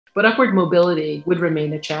But upward mobility would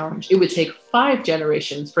remain a challenge. It would take 5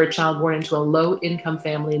 generations for a child born into a low-income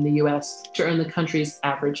family in the US to earn the country's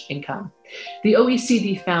average income. The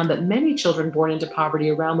OECD found that many children born into poverty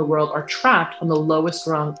around the world are trapped on the lowest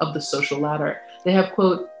rung of the social ladder. They have,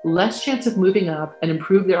 quote, less chance of moving up and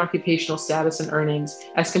improve their occupational status and earnings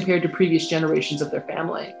as compared to previous generations of their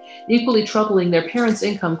family. Equally troubling, their parents'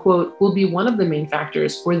 income, quote, will be one of the main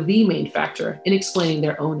factors or the main factor in explaining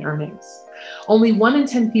their own earnings. Only 1 in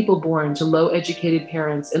 10 people born to low-educated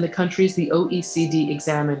parents in the countries the OECD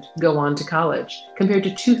examined go on to college, compared to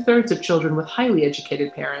 2/3 of children with highly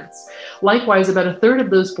educated parents. Likewise, about a third of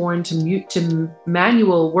those born to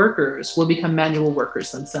manual workers will become manual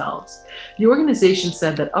workers themselves. The organization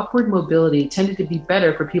said that upward mobility tended to be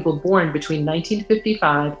better for people born between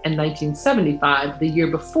 1955 and 1975, the year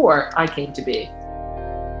before I came to be.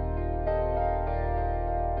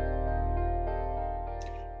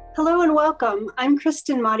 Hello and welcome. I'm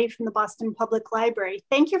Kristen Motti from the Boston Public Library.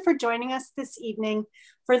 Thank you for joining us this evening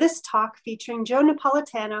for this talk featuring Jo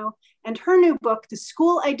Napolitano and her new book, The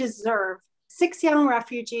School I Deserve: 6 Young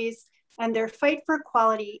Refugees and Their Fight for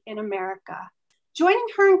Equality in America. Joining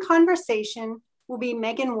her in conversation will be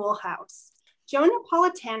Megan Woolhouse. Jo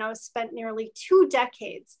Napolitano spent nearly 2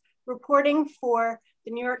 decades reporting for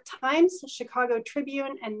the New York Times, Chicago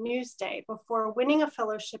Tribune, and Newsday before winning a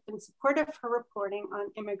fellowship in support of her reporting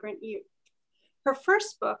on immigrant youth. Her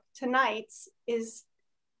first book, Tonight's, is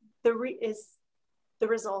the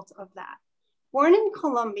result of that. Born in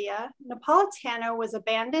Colombia, Napolitano was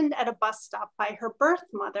abandoned at a bus stop by her birth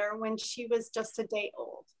mother when she was just a day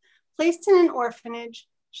old. Placed in an orphanage,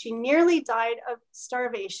 she nearly died of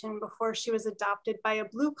starvation before she was adopted by a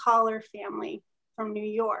blue-collar family from New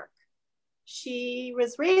York. She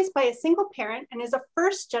was raised by a single parent and is a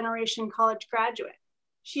first-generation college graduate.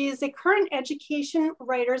 She is a current Education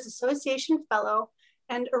Writers Association Fellow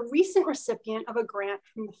and a recent recipient of a grant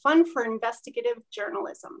from the Fund for Investigative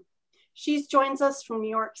Journalism. She joins us from New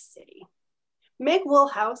York City. Meg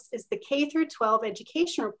Woolhouse is the K-12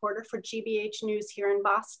 education reporter for GBH News here in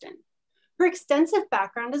Boston. Her extensive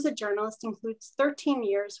background as a journalist includes 13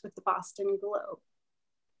 years with the Boston Globe.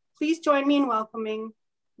 Please join me in welcoming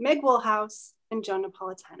Meg Woolhouse and Jo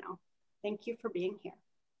Napolitano. Thank you for being here.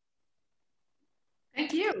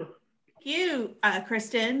 Thank you. Thank you,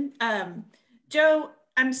 Kristen. Jo,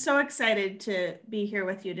 I'm so excited to be here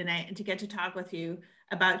with you tonight and to get to talk with you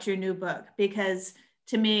about your new book, because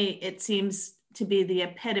to me, it seems to be the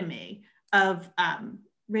epitome of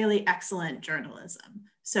really excellent journalism.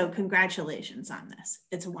 So congratulations on this.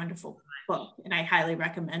 It's a wonderful book and I highly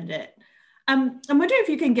recommend it. I'm wondering if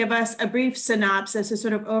you can give us a brief synopsis, a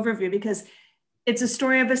sort of overview, because it's a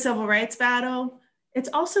story of a civil rights battle. It's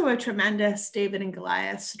also a tremendous David and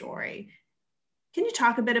Goliath story. Can you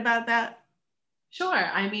talk a bit about that? Sure.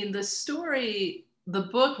 I mean, the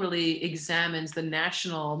book really examines the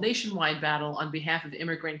nationwide battle on behalf of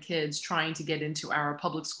immigrant kids trying to get into our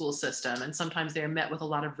public school system. And sometimes they're met with a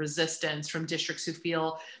lot of resistance from districts who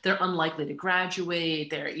feel they're unlikely to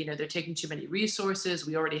graduate. They're taking too many resources.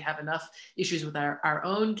 We already have enough issues with our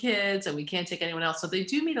own kids and we can't take anyone else. So they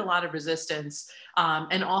do meet a lot of resistance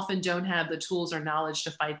and often don't have the tools or knowledge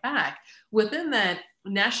to fight back. Within that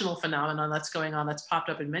national phenomenon that's going on, that's popped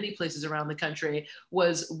up in many places around the country,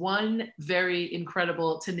 was one very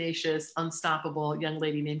incredible, tenacious, unstoppable young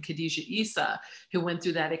lady named Khadidja Issa, who went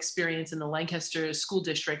through that experience in the Lancaster School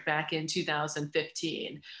District back in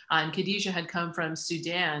 2015. And Khadidja had come from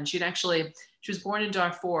Sudan. She was born in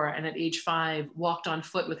Darfur and at age 5 walked on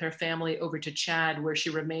foot with her family over to Chad, where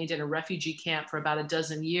she remained in a refugee camp for about a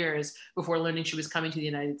dozen years before learning she was coming to the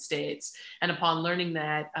United States. And upon learning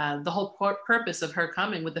that, the whole purpose of her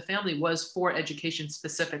coming with the family was for education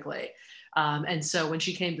specifically. And so when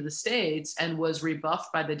she came to the States and was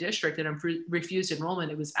rebuffed by the district and refused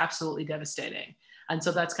enrollment, it was absolutely devastating. And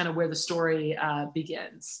so that's kind of where the story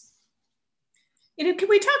begins. Can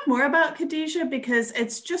we talk more about Khadidja, because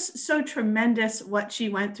it's just so tremendous what she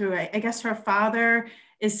went through. I guess her father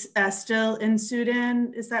is still in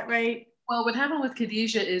Sudan, is that right? Well, what happened with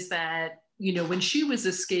Khadidja is that, when she was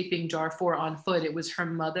escaping Darfur on foot, it was her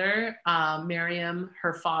mother, Miriam,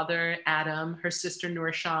 her father, Adam, her sister,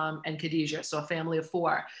 Noursham, and Khadidja, so a family of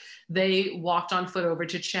 4. They walked on foot over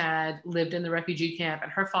to Chad, lived in the refugee camp,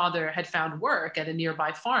 and her father had found work at a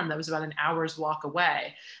nearby farm that was about an hour's walk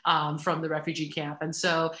away from the refugee camp. And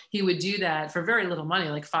so he would do that for very little money,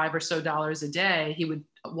 like $5 or so a day. He would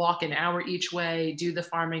walk an hour each way, do the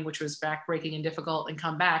farming, which was backbreaking and difficult, and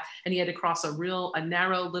come back. And he had to cross a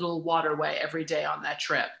narrow little waterway every day on that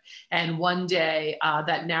trip. And one day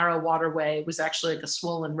that narrow waterway was actually like a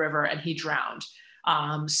swollen river and he drowned.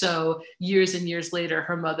 So years and years later,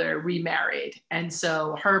 her mother remarried. And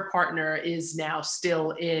so her partner is now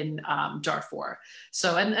still in Darfur.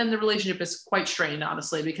 So, and the relationship is quite strained,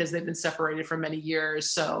 honestly, because they've been separated for many years.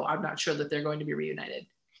 So I'm not sure that they're going to be reunited.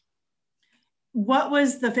 What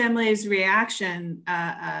was the family's reaction,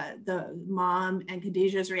 the mom and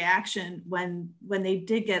Khadidja's reaction when they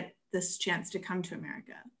did get this chance to come to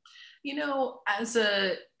America? You know, as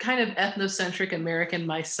a kind of ethnocentric American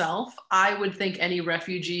myself, I would think any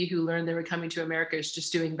refugee who learned they were coming to America is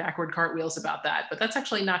just doing backward cartwheels about that. But that's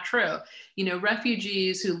actually not true. You know,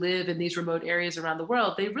 refugees who live in these remote areas around the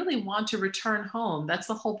world, they really want to return home. That's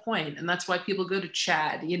the whole point. And that's why people go to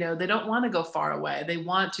Chad. You know, they don't want to go far away. They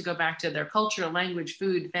want to go back to their culture, language,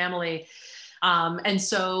 food, family. And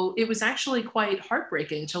so it was actually quite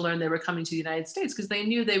heartbreaking to learn they were coming to the United States, because they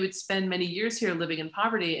knew they would spend many years here living in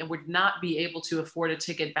poverty and would not be able to afford a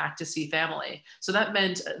ticket back to see family. So that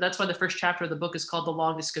meant, that's why the first chapter of the book is called The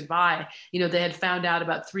Longest Goodbye. You know, they had found out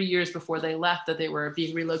about 3 years before they left that they were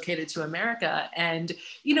being relocated to America. And,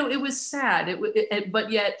 you know, it was sad,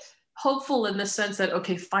 but yet hopeful in the sense that,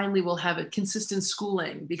 okay, finally we'll have a consistent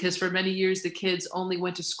schooling, because for many years the kids only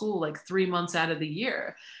went to school like 3 months out of the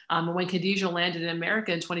year. And when Khadidja landed in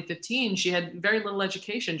America in 2015, she had very little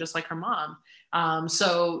education, just like her mom.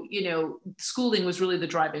 So, you know, schooling was really the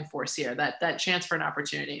driving force here, that chance for an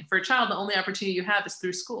opportunity. For a child, the only opportunity you have is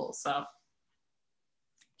through school. So. Can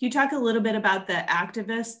you talk a little bit about the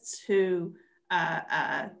activists who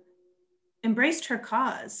embraced her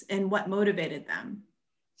cause and what motivated them?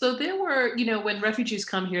 So there were, you know, when refugees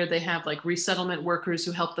come here, they have like resettlement workers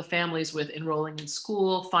who help the families with enrolling in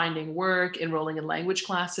school, finding work, enrolling in language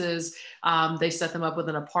classes. They set them up with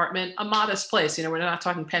an apartment, a modest place. You know, we're not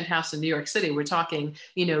talking penthouse in New York City. We're talking,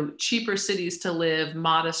 you know, cheaper cities to live,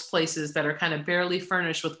 modest places that are kind of barely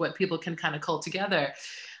furnished with what people can kind of cull together.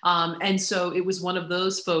 And so it was one of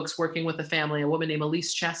those folks working with a family, a woman named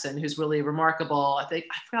Elise Chesson, who's really remarkable. I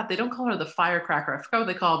forgot, they don't call her the firecracker. I forgot what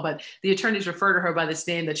they call it, but the attorneys refer to her by this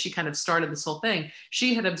name, that she kind of started this whole thing.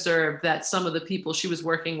 She had observed that some of the people she was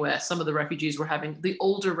working with, some of the refugees were having, the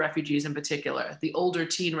older refugees in particular, the older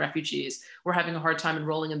teen refugees were having a hard time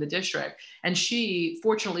enrolling in the district. And she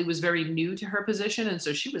fortunately was very new to her position. And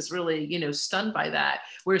so she was really, you know, stunned by that.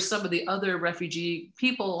 Whereas some of the other refugee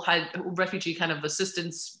people had, refugee kind of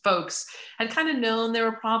assistance folks had kind of known there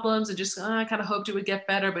were problems and just kind of hoped it would get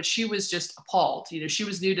better, but she was just appalled. You know, she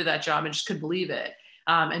was new to that job and just couldn't believe it,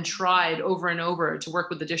 and tried over and over to work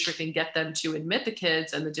with the district and get them to admit the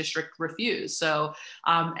kids, and the district refused. So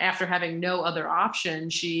after having no other option,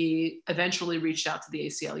 she eventually reached out to the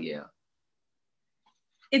ACLU.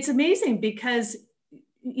 It's amazing because,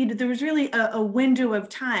 you know, there was really a window of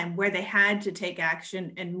time where they had to take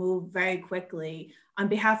action and move very quickly on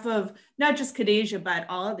behalf of not just Khadidja, but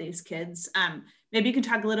all of these kids. Maybe you can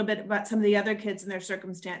talk a little bit about some of the other kids and their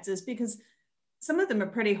circumstances, because some of them are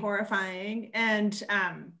pretty horrifying. And,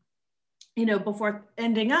 you know, before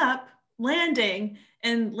ending up landing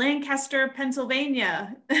in Lancaster,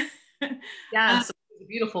 Pennsylvania. Yeah, it's a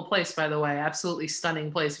beautiful place, by the way. Absolutely stunning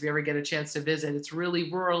place if you ever get a chance to visit. It's really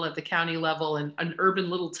rural at the county level, and an urban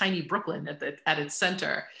little tiny Brooklyn at its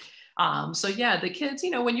center. So yeah, the kids, you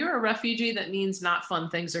know, when you're a refugee, that means not fun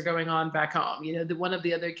things are going on back home. You know, one of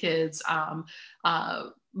the other kids,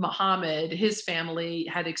 Mohammed, his family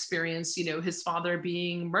had experienced, you know, his father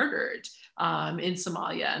being murdered in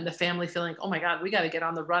Somalia, and the family feeling, oh my God, we got to get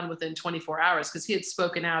on the run within 24 hours, because he had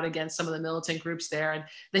spoken out against some of the militant groups there. And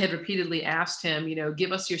they had repeatedly asked him, you know,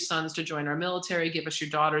 give us your sons to join our military, give us your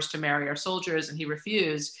daughters to marry our soldiers. And he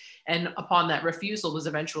refused. And upon that refusal, was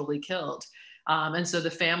eventually killed. And so the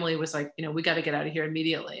family was like, you know, we got to get out of here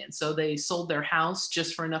immediately. And so they sold their house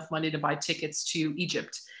just for enough money to buy tickets to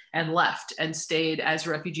Egypt, and left and stayed as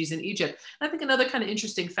refugees in Egypt. And I think another kind of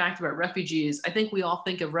interesting fact about refugees, I think we all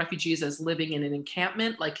think of refugees as living in an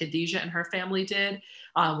encampment like Khadidja and her family did.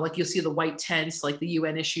 Like you'll see the white tents, like the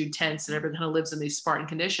UN issued tents, and everyone kind of lives in these Spartan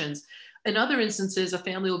conditions. In other instances, a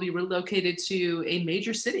family will be relocated to a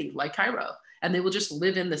major city like Cairo, and they will just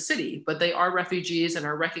live in the city, but they are refugees and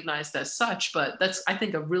are recognized as such. But that's, I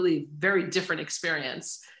think, a really very different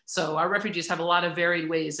experience. So our refugees have a lot of varied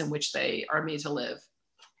ways in which they are made to live.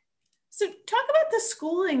 So talk about the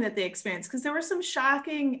schooling that they experienced, because there were some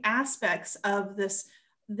shocking aspects of this.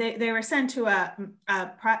 They were sent to a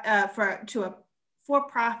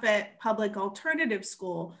for-profit public alternative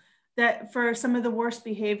school that for some of the worst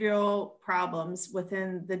behavioral problems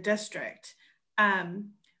within the district.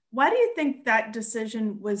 Why do you think that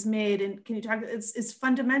decision was made? And can you talk, it's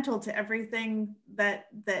fundamental to everything that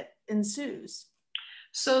ensues.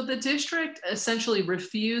 So the district essentially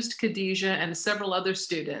refused Khadidja and several other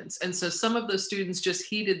students. And so some of those students just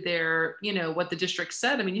heeded their, what the district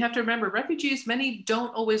said. I mean, you have to remember, refugees, many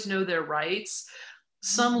don't always know their rights.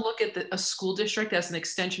 Some look at a school district as an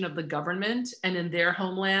extension of the government, and in their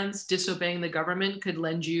homelands, disobeying the government could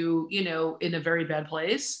land you, in a very bad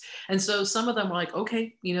place. And so some of them were like,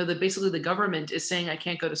 okay, basically the government is saying I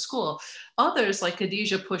can't go to school. Others, like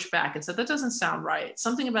Khadidja, pushed back and said, that doesn't sound right.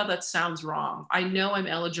 Something about that sounds wrong. I know I'm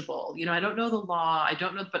eligible. I don't know the law. I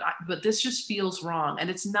don't know, but this just feels wrong. And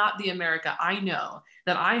it's not the America I know,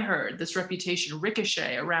 that I heard this reputation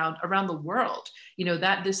ricochet around the world,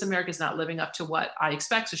 that this America is not living up to what I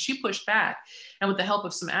expect. So she pushed back, and with the help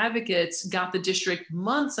of some advocates, got the district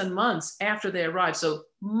months and months after they arrived. So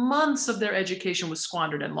months of their education was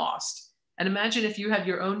squandered and lost. And imagine if you have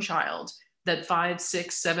your own child, that 5,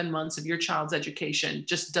 6, 7 months of your child's education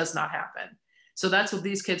just does not happen. So that's what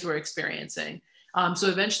these kids were experiencing. So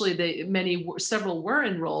eventually several were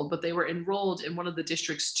enrolled, but they were enrolled in one of the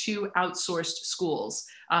district's 2 outsourced schools,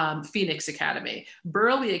 Phoenix Academy.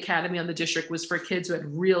 Burley Academy on the district was for kids who had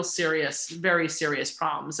real serious, very serious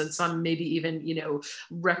problems, and some maybe even,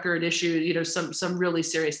 record issue, some really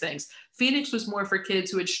serious things. Phoenix was more for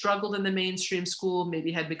kids who had struggled in the mainstream school,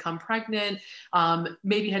 maybe had become pregnant,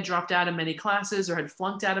 maybe had dropped out of many classes or had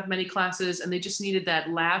flunked out of many classes, and they just needed that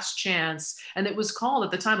last chance. And it was called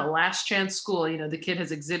at the time a last chance school. The kid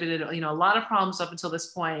has exhibited, a lot of problems up until this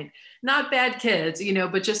point. Not bad kids,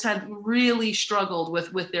 but just had really struggled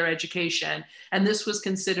with their education. And this was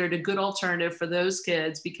considered a good alternative for those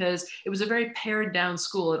kids because it was a very pared down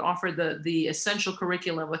school. It offered the essential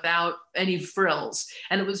curriculum without any frills.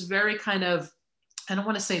 And it was very kind of, I don't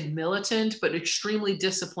want to say militant, but extremely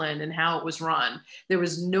disciplined in how it was run. There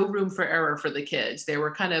was no room for error for the kids. There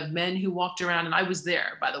were kind of men who walked around, and I was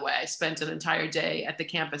there, by the way. I spent an entire day at the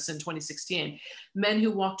campus in 2016. Men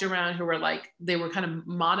who walked around who were like, they were kind of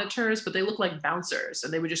monitors, but they looked like bouncers,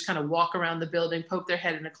 and they would just kind of walk around the building, poke their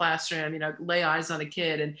head in a classroom, lay eyes on a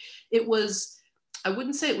kid. And it was, I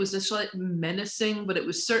wouldn't say it was just like menacing, but it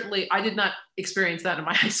was certainly, I did not experience that in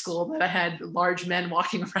my high school, that I had large men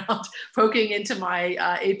walking around, poking into my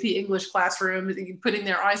AP English classroom, putting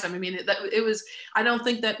their eyes on me. I mean, it was, I don't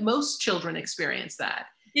think that most children experience that.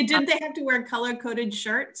 Didn't they have to wear color-coded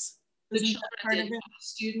shirts?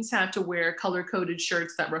 Students have to wear color-coded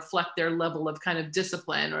shirts that reflect their level of kind of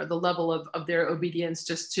discipline or the level of their obedience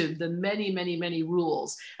just to the many, many, many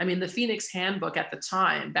rules. I mean, the Phoenix handbook at the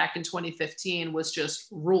time, back in 2015, was just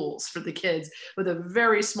rules for the kids with a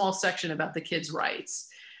very small section about the kids' rights.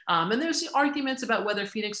 And there's arguments about whether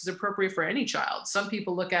Phoenix is appropriate for any child. Some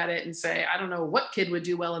people look at it and say, I don't know what kid would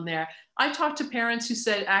do well in there. I talked to parents who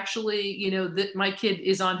said, actually, that my kid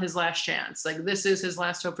is on his last chance. Like, this is his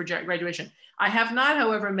last hope for graduation. I have not,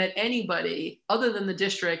 however, met anybody other than the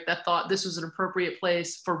district that thought this was an appropriate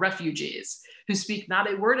place for refugees who speak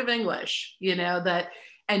not a word of English,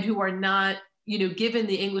 and who are not, given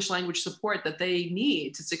the English language support that they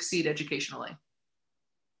need to succeed educationally.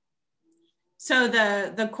 So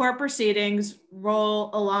the court proceedings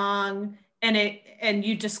roll along, and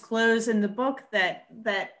you disclose in the book that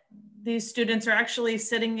these students are actually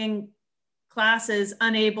sitting in classes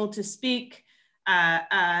unable to speak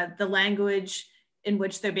the language in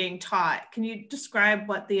which they're being taught. Can you describe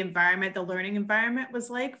what the learning environment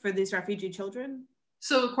was like for these refugee children?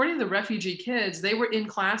 So according to the refugee kids, they were in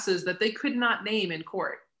classes that they could not name in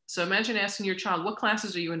court. So imagine asking your child, what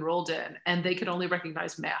classes are you enrolled in? And they could only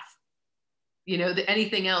recognize math.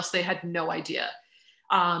 Anything else, they had no idea.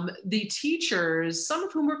 The teachers, some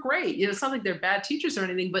of whom were great, it's not like they're bad teachers or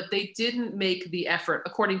anything, but they didn't make the effort.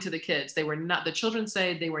 According to the kids, the children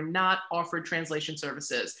say they were not offered translation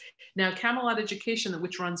services. Now, Camelot Education,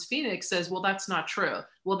 which runs Phoenix, says, well, that's not true.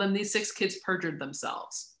 Well, then these 6 kids perjured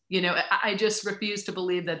themselves. I just refuse to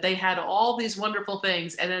believe that they had all these wonderful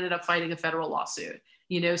things and ended up fighting a federal lawsuit.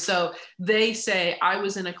 So they say, I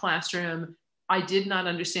was in a classroom, I did not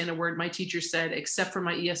understand a word my teacher said, except for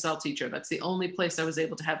my ESL teacher. That's the only place I was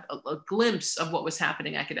able to have a glimpse of what was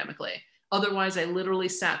happening academically. Otherwise, I literally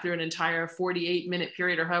sat through an entire 48-minute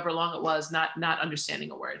period or however long it was, not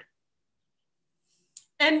understanding a word.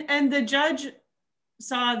 And the judge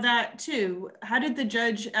saw that too. How did the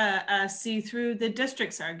judge see through the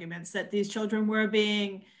district's arguments that these children were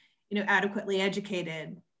being, adequately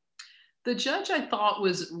educated? The judge, I thought,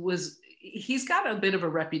 he's got a bit of a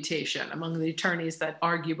reputation among the attorneys that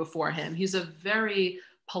argue before him. He's a very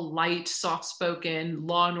polite, soft-spoken,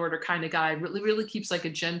 law and order kind of guy, really keeps like a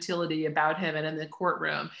gentility about him. And in the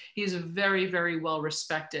courtroom, he's very, very well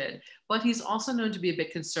respected, but he's also known to be a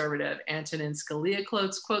bit conservative. Antonin Scalia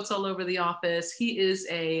quotes all over the office. He is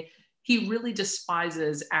a he really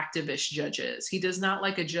despises activist judges. He does not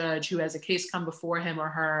like a judge who has a case come before him or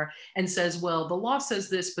her and says, well, the law says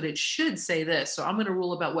this, but it should say this, so I'm going to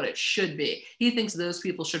rule about what it should be. He thinks those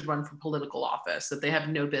people should run for political office, that they have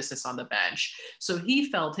no business on the bench. So he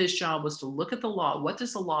felt his job was to look at the law. What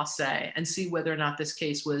does the law say? And see whether or not this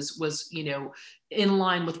case was in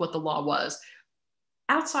line with what the law was.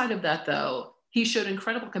 Outside of that, though, he showed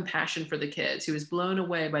incredible compassion for the kids. He was blown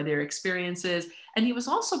away by their experiences. And he was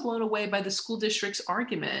also blown away by the school district's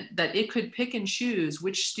argument that it could pick and choose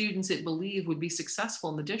which students it believed would be successful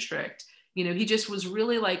in the district. He just was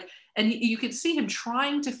really like, and you could see him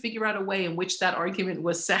trying to figure out a way in which that argument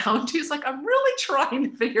was sound. He was like, I'm really trying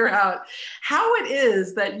to figure out how it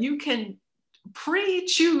is that you can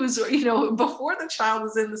pre-choose, or before the child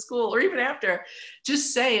is in the school or even after,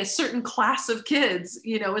 just say a certain class of kids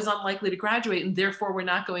is unlikely to graduate, and therefore we're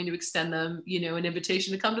not going to extend them an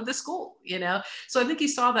invitation to come to the school. So I think he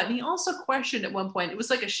saw that, and he also questioned at one point, it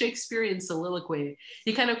was like a Shakespearean soliloquy.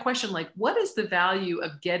 He kind of questioned, like, what is the value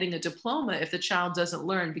of getting a diploma if the child doesn't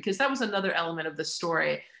learn? Because that was another element of the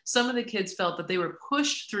story. Some of the kids felt that they were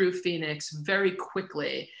pushed through Phoenix very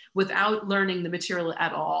quickly without learning the material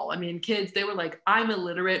at all. I mean, kids, they were like, I'm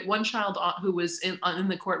illiterate. One child who was in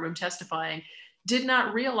the courtroom testifying did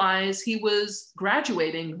not realize he was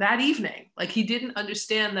graduating that evening. Like, he didn't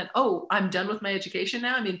understand that, oh, I'm done with my education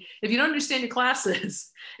now. I mean, if you don't understand your classes,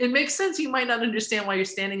 it makes sense you might not understand why you're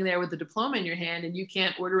standing there with the diploma in your hand and you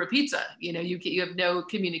can't order a pizza. You have no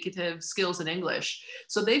communicative skills in English.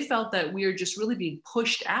 So they felt that we are just really being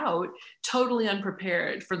pushed out, totally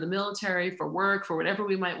unprepared for the military, for work, for whatever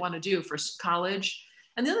we might want to do, for college.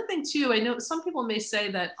 And the other thing too, I know some people may say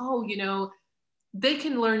that, oh, they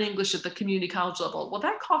can learn English at the community college level. Well,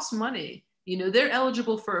 that costs money. They're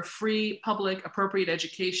eligible for a free public appropriate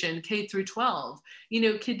education, K through 12.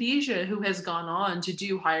 Khadidja, who has gone on to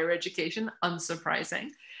do higher education, unsurprising,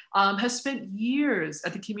 has spent years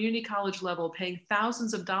at the community college level paying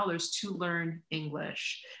thousands of dollars to learn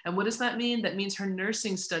English. And what does that mean? That means her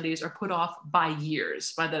nursing studies are put off by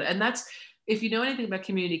years. And that's, if you know anything about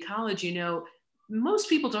community college, most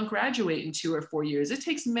people don't graduate in 2 or 4 years. It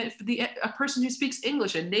takes a person who speaks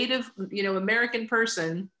English, a native, American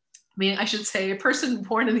person, I should say a person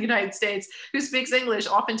born in the United States who speaks English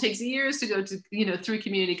often takes years to go to, through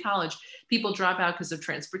community college. People drop out because of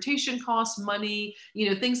transportation costs, money,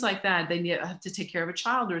 things like that. They have to take care of a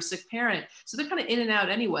child or a sick parent. So they're kind of in and out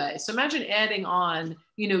anyway. So imagine adding on,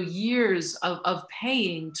 years of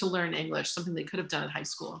paying to learn English, something they could have done in high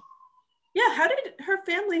school. Yeah, how did her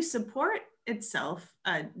family support itself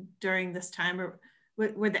during this time? Or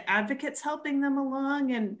were the advocates helping them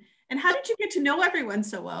along? And how did you get to know everyone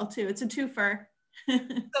so well too? It's a twofer.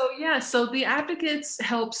 So the advocates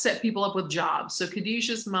help set people up with jobs. So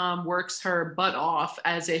Khadidja's mom works her butt off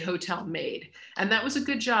as a hotel maid. And that was a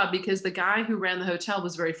good job because the guy who ran the hotel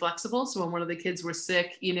was very flexible. So when one of the kids were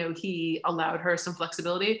sick, he allowed her some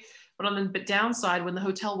flexibility. But on the downside, when the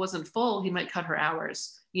hotel wasn't full, he might cut her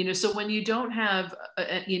hours. So when you don't have,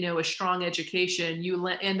 a strong education, you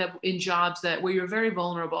end up in jobs where you're very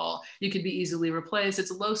vulnerable. You could be easily replaced.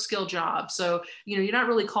 It's a low skill job. So, you're not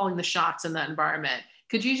really calling the shots in that environment.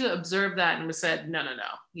 Khadidja observed that and said, no,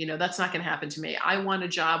 that's not going to happen to me. I want a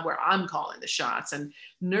job where I'm calling the shots. And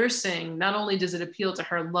nursing, not only does it appeal to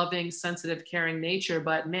her loving, sensitive, caring nature,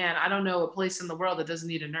 but man, I don't know a place in the world that doesn't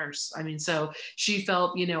need a nurse. So she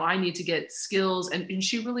felt, I need to get skills. And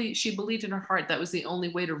she believed in her heart that was the only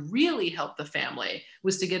way to really help the family,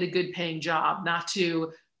 was to get a good paying job, not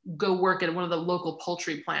to go work at one of the local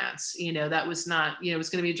poultry plants. That was not, it was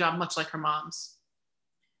going to be a job much like her mom's.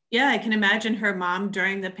 Yeah, I can imagine her mom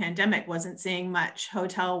during the pandemic wasn't seeing much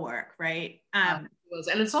hotel work, right? And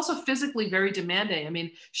it's also physically very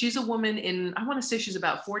demanding. She's a woman I want to say she's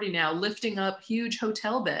about 40 now, lifting up huge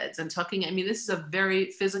hotel beds and tucking. This is a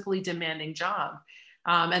very physically demanding job.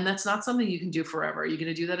 And that's not something you can do forever. You're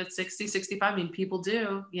going to do that at 60, 65. People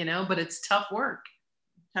do, but it's tough work.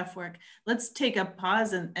 Tough work. Let's take a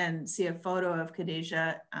pause and see a photo of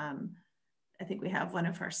Khadidja. I think we have one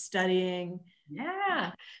of her studying.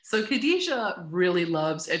 Yeah. So Khadidja really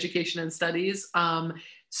loves education and studies.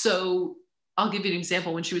 So I'll give you an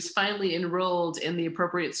example. When she was finally enrolled in the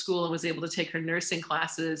appropriate school and was able to take her nursing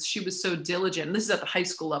classes, she was so diligent. And this is at the high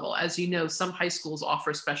school level. As you know, some high schools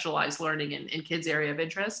offer specialized learning in kids' area of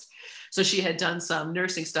interest. So she had done some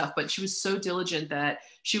nursing stuff, but she was so diligent that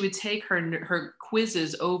she would take her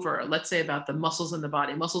quizzes over, let's say about the muscles in the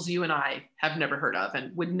body, muscles you and I have never heard of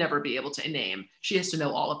and would never be able to name. She has to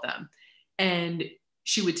know all of them. And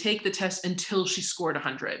she would take the test until she scored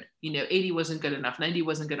 100. 80 wasn't good enough, 90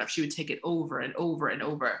 wasn't good enough. She would take it over and over and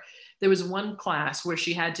over. There was one class where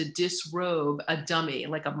she had to disrobe a dummy,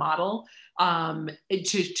 like a model,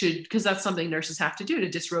 because that's something nurses have to do, to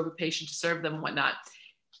disrobe a patient to serve them and whatnot.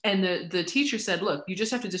 And the teacher said, look, you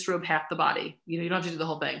just have to disrobe half the body. You don't have to do the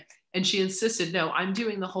whole thing. And she insisted, no, I'm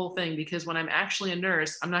doing the whole thing, because when I'm actually a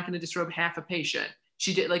nurse, I'm not going to disrobe half a patient.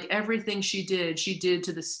 She did, like, everything she did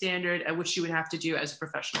to the standard at which she would have to do as a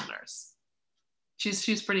professional nurse.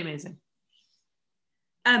 She's pretty amazing.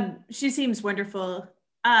 She seems wonderful.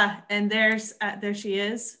 And there she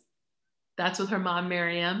is. That's with her mom,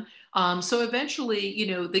 Miriam. So eventually,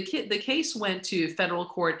 the case went to federal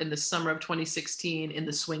court in the summer of 2016 in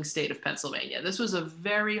the swing state of Pennsylvania. This was a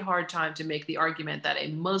very hard time to make the argument that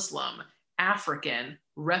a Muslim, African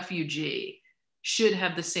refugee should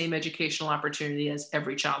have the same educational opportunity as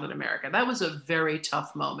every child in America. That was a very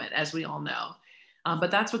tough moment, as we all know. But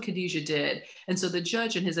that's what Khadidja did. And so the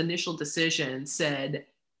judge in his initial decision said,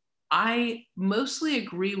 I mostly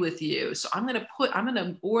agree with you. So I'm going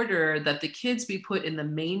to order that the kids be put in the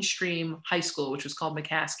mainstream high school, which was called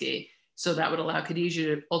McCaskey. So that would allow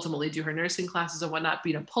Khadidja to ultimately do her nursing classes and whatnot,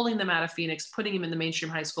 pulling them out of Phoenix, putting them in the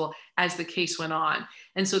mainstream high school as the case went on.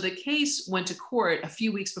 And so the case went to court a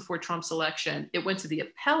few weeks before Trump's election. It went to the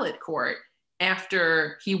appellate court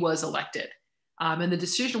after he was elected. And the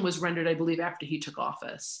decision was rendered, I believe, after he took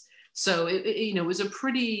office. So it was a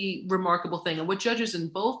pretty remarkable thing. And what judges in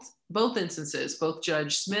both instances, both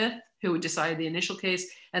Judge Smith, who decided the initial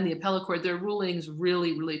case, and the appellate court, their rulings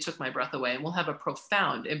really, really took my breath away and will have a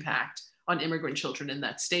profound impact on immigrant children in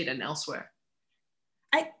that state and elsewhere.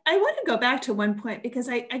 I want to go back to one point, because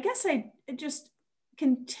I guess I just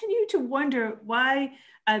continue to wonder why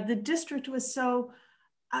the district was so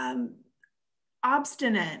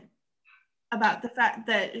obstinate about the fact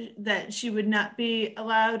that she would not be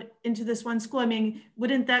allowed into this one school. I mean,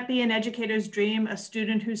 wouldn't that be an educator's dream? A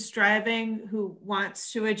student who's striving, who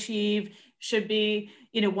wants to achieve, should be,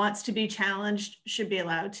 wants to be challenged, should be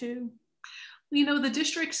allowed to? The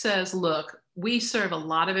district says, look, we serve a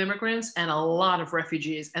lot of immigrants and a lot of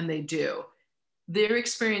refugees, and they do. Their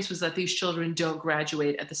experience was that these children don't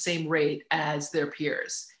graduate at the same rate as their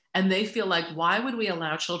peers. And they feel like, why would we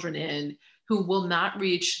allow children in who will not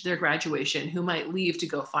reach their graduation, who might leave to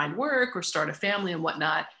go find work or start a family and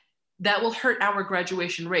whatnot? That will hurt our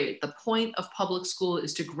graduation rate. The point of public school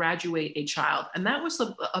is to graduate a child. And that was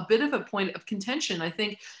a bit of a point of contention. I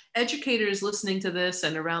think educators listening to this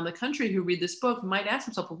and around the country who read this book might ask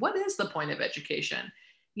themselves, what is the point of education?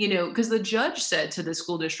 Because the judge said to the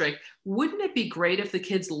school district, wouldn't it be great if the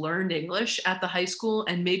kids learned English at the high school,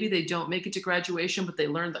 and maybe they don't make it to graduation, but they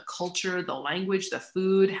learn the culture, the language, the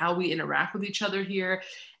food, how we interact with each other here?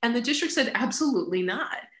 And the district said, absolutely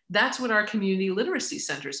not. That's what our community literacy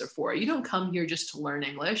centers are for. You don't come here just to learn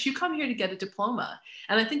English. You come here to get a diploma.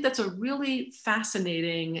 And I think that's a really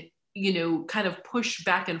fascinating, kind of push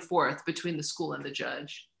back and forth between the school and the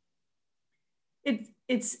judge. It's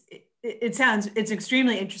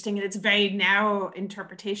extremely interesting, and it's a very narrow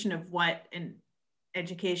interpretation of what an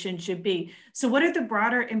education should be. So what are the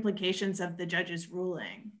broader implications of the judge's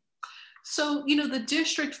ruling? So, the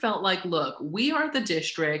district felt like, look, we are the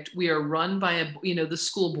district. We are run by the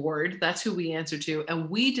school board. That's who we answer to. And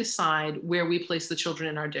we decide where we place the children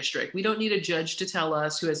in our district. We don't need a judge to tell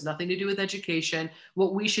us, who has nothing to do with education,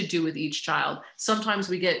 what we should do with each child. Sometimes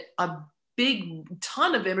we get a big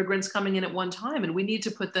ton of immigrants coming in at one time, and we need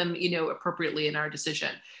to put them, appropriately in our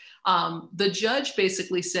decision. The judge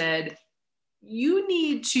basically said, you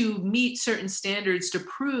need to meet certain standards to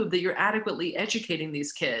prove that you're adequately educating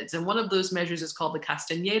these kids. And one of those measures is called the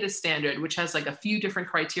Castaneda standard, which has like a few different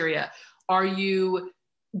criteria. Are you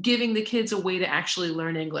giving the kids a way to actually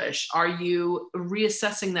learn English? Are you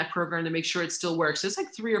reassessing that program to make sure it still works? There's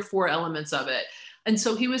like 3 or 4 elements of it. And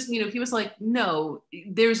so he was like, no,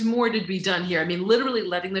 there's more to be done here. I mean, literally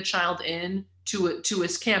letting the child in to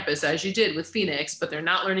his campus, as you did with Phoenix, but they're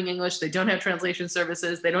not learning English. They don't have translation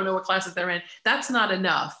services. They don't know what classes they're in. That's not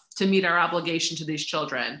enough to meet our obligation to these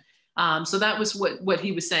children. So that was what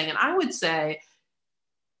he was saying. And I would say,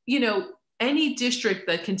 any district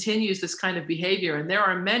that continues this kind of behavior, and there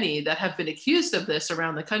are many that have been accused of this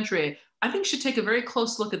around the country, I think should take a very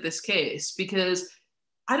close look at this case, because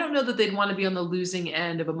I don't know that they'd want to be on the losing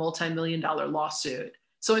end of a multi-million-dollar lawsuit.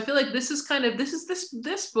 So I feel like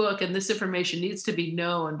this book and this information needs to be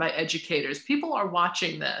known by educators. People are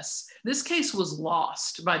watching this. This case was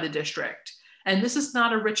lost by the district, and this is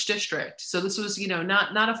not a rich district. So this was,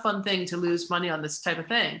 not a fun thing to lose money on this type of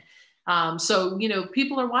thing. So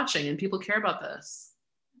people are watching and people care about this.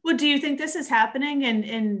 Well, do you think this is happening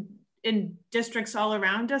in in districts all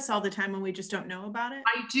around us all the time when we just don't know about it?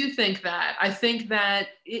 I do think that. I think that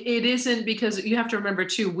it isn't, because you have to remember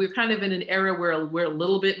too, we're kind of in an era where we're a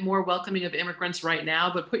little bit more welcoming of immigrants right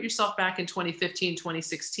now, but put yourself back in 2015,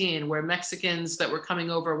 2016, where Mexicans that were coming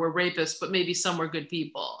over were rapists, but maybe some were good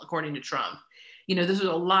people, according to Trump. You know, there's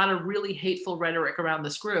a lot of really hateful rhetoric around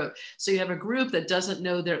this group. So you have a group that doesn't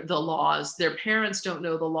know the laws. Their parents don't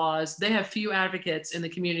know the laws. They have few advocates in the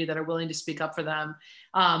community that are willing to speak up for them.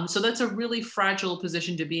 So that's a really fragile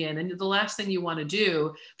position to be in. And the last thing you want to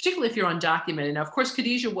do, particularly if you're undocumented. Now, of course,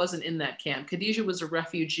 Khadidja wasn't in that camp. Khadidja was a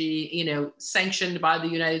refugee, you know, sanctioned by the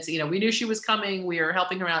United States. You know, we knew she was coming. We were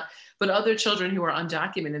helping her out. But other children who are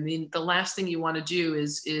undocumented, I mean, the last thing you want to do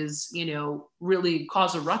is, you know, really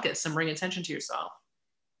cause a ruckus and bring attention to yourself.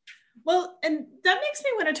 Well, and that makes me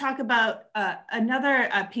want to talk about another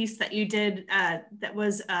piece that you did that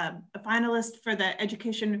was a finalist for the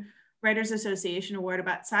Education Writers Association Award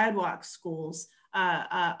about sidewalk schools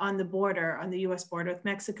on the border, on the US border with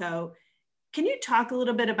Mexico. Can you talk a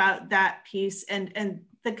little bit about that piece and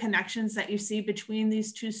the connections that you see between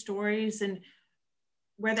these two stories and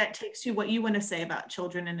where that takes you, what you want to say about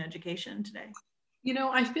children and education today? You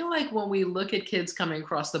know, I feel like when we look at kids coming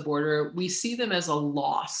across the border, we see them as a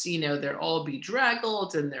loss. You know, they're all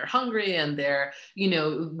bedraggled and they're hungry and they're, you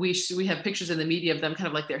know, we have pictures in the media of them kind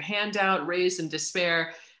of like their hand out, raised in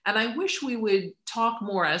despair. And I wish we would talk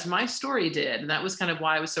more, as my story did, and that was kind of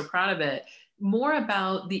why I was so proud of it, more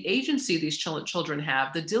about the agency these children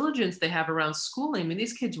have, the diligence they have around schooling. I mean,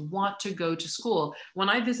 these kids want to go to school. When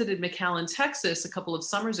I visited McAllen, Texas, a couple of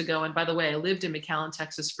summers ago, and by the way, I lived in McAllen,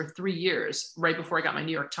 Texas for 3 years, right before I got my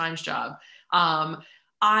New York Times job.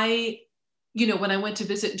 You know, when I went to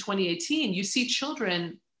visit in 2018, you see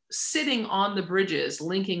children sitting on the bridges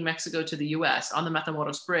linking Mexico to the US, on the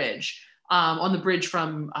Matamoros Bridge, on the bridge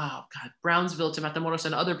from, Brownsville to Matamoros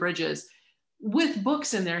and other bridges, with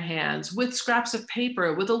books in their hands, with scraps of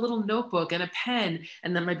paper, with a little notebook and a pen.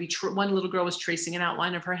 And then maybe one little girl was tracing an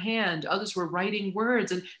outline of her hand. Others were writing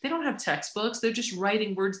words, and they don't have textbooks. They're just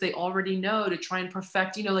writing words they already know to try and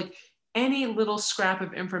perfect, you know, like any little scrap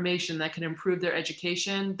of information that can improve their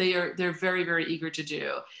education, they're very, very eager to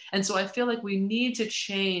do. And so I feel like we need to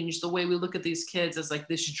change the way we look at these kids as like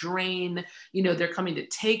this drain, you know, they're coming to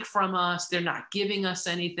take from us, they're not giving us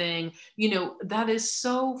anything. You know, that is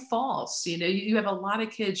so false. You know, you have a lot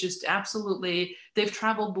of kids just absolutely, they've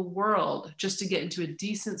traveled the world just to get into a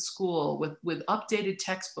decent school with updated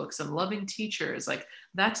textbooks and loving teachers. Like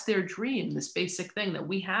that's their dream, this basic thing that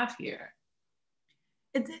we have here.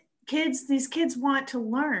 These kids want to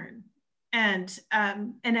learn. And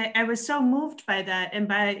I was so moved by that, and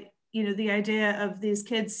by, you know, the idea of these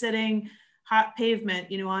kids sitting hot pavement,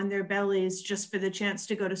 you know, on their bellies just for the chance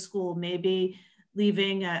to go to school, maybe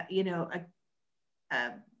leaving a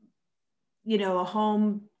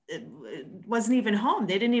home. It wasn't even home.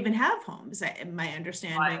 They didn't even have homes, my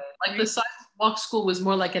understanding. Right. Like the sidewalk school was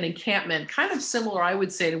more like an encampment, kind of similar, I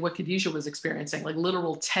would say, to what Khadidja was experiencing, like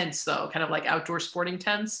literal tents though, kind of like outdoor sporting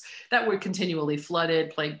tents that were continually flooded,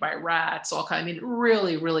 plagued by rats, all kind. I mean,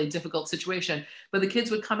 really, really difficult situation. But the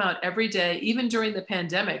kids would come out every day, even during the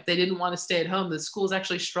pandemic. They didn't want to stay at home. The schools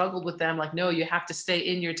actually struggled with them, like, no, you have to stay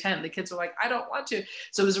in your tent. The kids were like, I don't want to.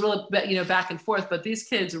 So it was really, you know, back and forth. But these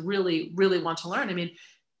kids really, really want to learn. I mean,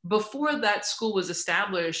 before that school was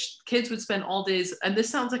established, kids would spend all days, and this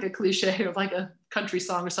sounds like a cliche of like a country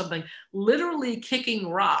song or something, literally kicking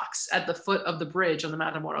rocks at the foot of the bridge on the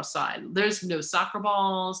Matamoros side. There's no soccer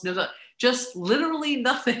balls, just literally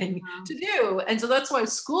nothing to do. And so that's why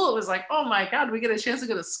school was like, oh my God, we get a chance to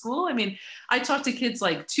go to school. I mean, I talked to kids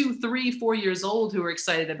like 2, 3, 4 years old who were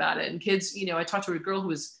excited about it. And kids, you know, I talked to a girl who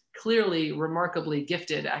was clearly remarkably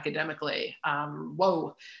gifted academically.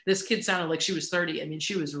 Whoa, this kid sounded like she was 30. I mean,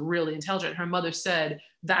 she was really intelligent. Her mother said,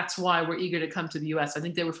 that's why we're eager to come to the US. I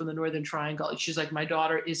think they were from the Northern Triangle. She's like, my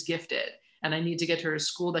daughter is gifted and I need to get her to a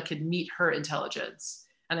school that could meet her intelligence.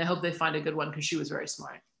 And I hope they find a good one because she was very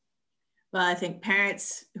smart. Well, I think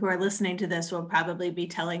parents who are listening to this will probably be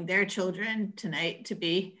telling their children tonight to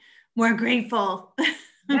be more grateful.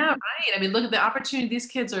 Yeah, right. I mean, look at the opportunity these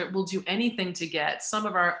kids will do anything to get. Some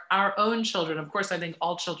of our own children, of course, I think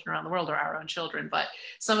all children around the world are our own children, but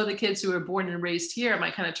some of the kids who were born and raised here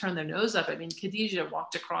might kind of turn their nose up. I mean, Khadidja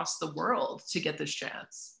walked across the world to get this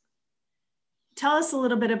chance. Tell us a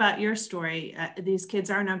little bit about your story. These kids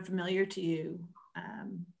aren't unfamiliar to you.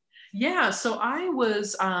 Yeah, so I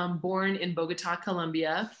was born in Bogota,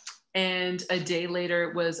 Colombia. And a day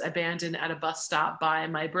later was abandoned at a bus stop by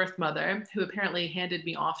my birth mother, who apparently handed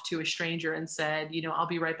me off to a stranger and said, you know, I'll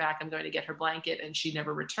be right back. I'm going to get her blanket. And she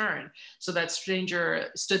never returned. So that stranger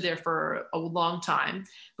stood there for a long time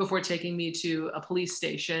before taking me to a police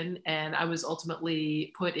station. And I was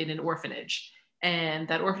ultimately put in an orphanage. And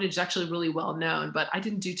that orphanage is actually really well known, but I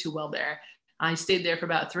didn't do too well there. I stayed there for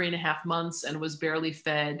about 3.5 months and was barely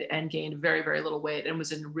fed and gained very, very little weight and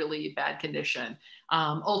was in really bad condition.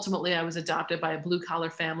 Ultimately, I was adopted by a blue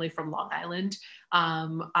collar family from Long Island.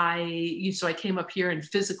 So I came up here and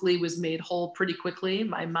physically was made whole pretty quickly.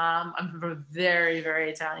 My mom, I'm from a very,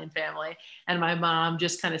 very Italian family, and my mom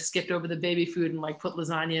just kind of skipped over the baby food and like put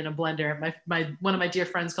lasagna in a blender. One of my dear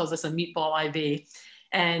friends calls this a meatball IV.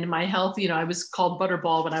 And my health, you know, I was called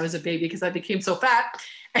Butterball when I was a baby because I became so fat.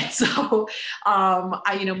 And so,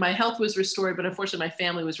 my health was restored, but unfortunately my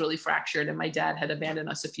family was really fractured and my dad had abandoned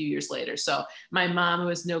us a few years later. So my mom, who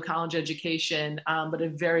has no college education, but a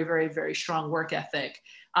very, very, very strong work ethic,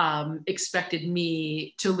 expected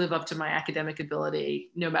me to live up to my academic ability,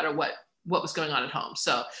 no matter what was going on at home.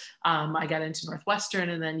 So I got into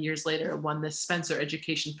Northwestern, and then years later won this Spencer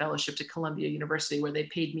Education Fellowship to Columbia University, where they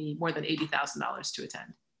paid me more than $80,000 to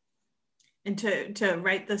attend. And to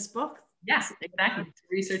write this book? Yes, exactly. To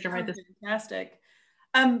research and write this. Fantastic.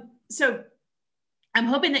 So I'm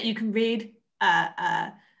hoping that you can read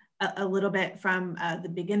a little bit from the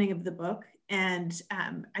beginning of the book. And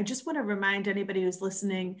I just want to remind anybody who's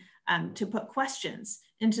listening to put questions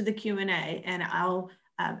into the Q&A, and I'll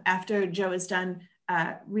after Jo is done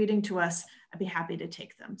reading to us, I'd be happy to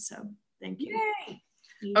take them. So thank you. Yay.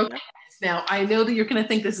 Okay. Now, I know that you're going to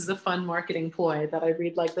think this is a fun marketing ploy that I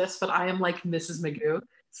read like this, but I am like Mrs. Magoo.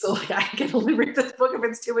 So like, I can only read this book if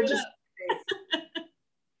it's 2 inches.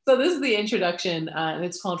 So this is the introduction, and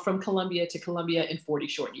it's called From Columbia to Columbia in 40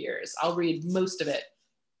 Short Years. I'll read most of it.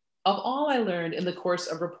 Of all I learned in the course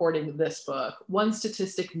of reporting this book, one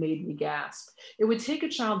statistic made me gasp. It would take a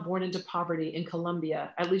child born into poverty in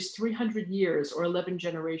Colombia at least 300 years or 11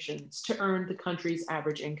 generations to earn the country's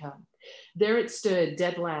average income. There it stood,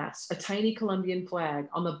 dead last, a tiny Colombian flag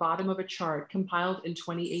on the bottom of a chart compiled in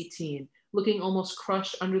 2018, looking almost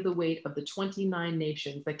crushed under the weight of the 29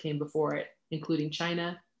 nations that came before it, including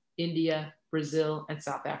China, India, Brazil, and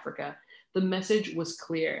South Africa. The message was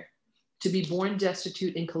clear. To be born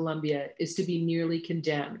destitute in Colombia is to be nearly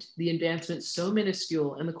condemned, the advancement so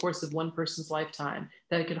minuscule in the course of one person's lifetime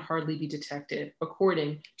that it could hardly be detected,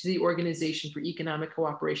 according to the Organization for Economic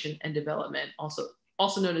Cooperation and Development,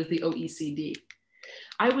 also known as the OECD.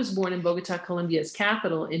 I was born in Bogota, Colombia's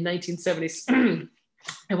capital in 1970.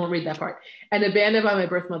 I won't read that part. And abandoned by my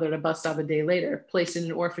birth mother at a bus stop a day later, placed in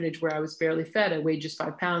an orphanage where I was barely fed. I weighed just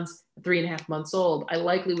 5 pounds, 3.5 months old. I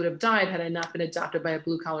likely would have died had I not been adopted by a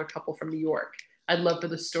blue collar couple from New York. I'd love for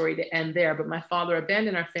the story to end there, but my father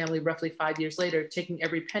abandoned our family roughly 5 years later, taking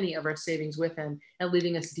every penny of our savings with him and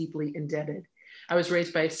leaving us deeply indebted. I was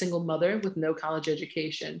raised by a single mother with no college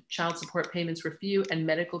education. Child support payments were few and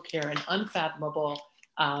medical care an unfathomable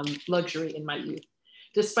luxury in my youth.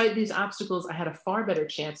 Despite these obstacles, I had a far better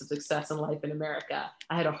chance of success in life in America.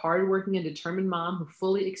 I had a hardworking and determined mom who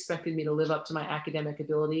fully expected me to live up to my academic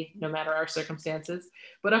ability, no matter our circumstances.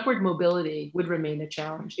 But upward mobility would remain a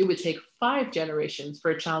challenge. It would take 5 generations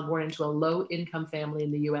for a child born into a low-income family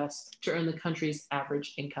in the US to earn the country's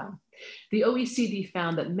average income. The OECD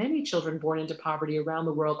found that many children born into poverty around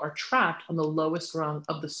the world are trapped on the lowest rung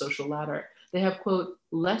of the social ladder. They have, quote,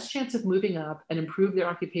 less chance of moving up and improve their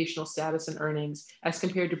occupational status and earnings as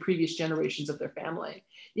compared to previous generations of their family.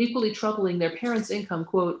 Equally troubling, their parents' income,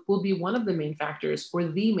 quote, will be one of the main factors or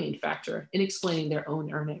the main factor in explaining their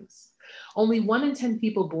own earnings. Only 1 in 10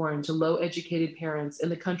 people born to low-educated parents in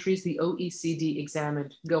the countries the OECD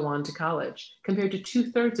examined go on to college, compared to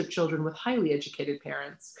 2/3 of children with highly educated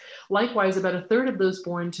parents. Likewise, about 1/3 of those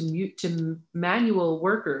born to manual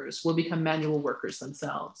workers will become manual workers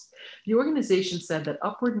themselves. The organization said that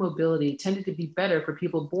upward mobility tended to be better for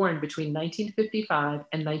people born between 1955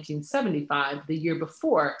 and 1975, the year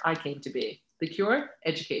before I came to be. The cure?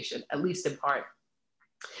 Education, at least in part.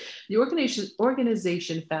 The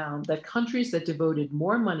organization found that countries that devoted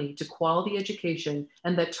more money to quality education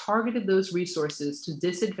and that targeted those resources to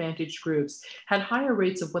disadvantaged groups had higher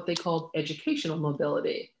rates of what they called educational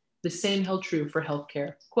mobility. The same held true for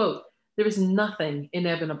healthcare. Quote, there is nothing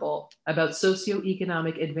inevitable about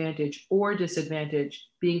socioeconomic advantage or disadvantage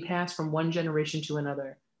being passed from one generation to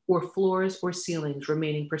another, or floors or ceilings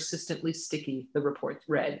remaining persistently sticky, the report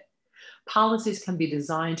read. Policies can be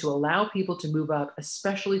designed to allow people to move up,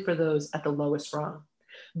 especially for those at the lowest rung.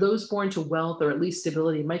 Those born to wealth or at least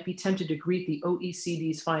stability might be tempted to greet the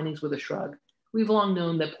OECD's findings with a shrug. We've long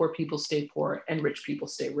known that poor people stay poor and rich people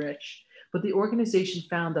stay rich. But the organization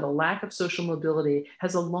found that a lack of social mobility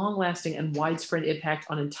has a long-lasting and widespread impact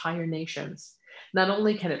on entire nations. Not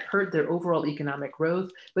only can it hurt their overall economic growth,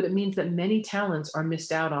 but it means that many talents are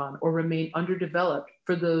missed out on or remain underdeveloped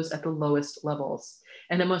for those at the lowest levels.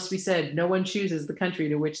 And it must be said, no one chooses the country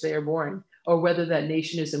to which they are born, or whether that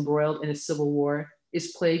nation is embroiled in a civil war,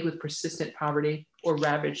 is plagued with persistent poverty, or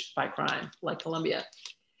ravaged by crime, like Colombia.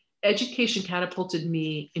 Education catapulted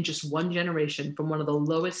me in just one generation from one of the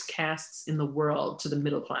lowest castes in the world to the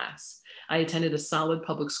middle class. I attended a solid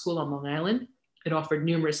public school on Long Island. It offered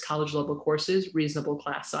numerous college level courses, reasonable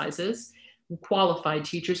class sizes, qualified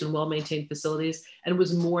teachers and well-maintained facilities, and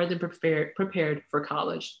was more than prepared for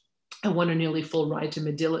college. I won a nearly full ride to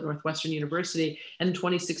Medill at Northwestern University, and in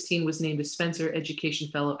 2016 was named a Spencer Education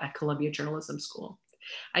Fellow at Columbia Journalism School.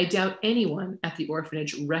 I doubt anyone at the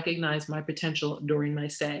orphanage recognized my potential during my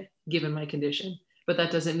stay, given my condition, but that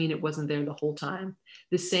doesn't mean it wasn't there the whole time.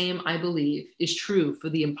 The same, I believe, is true for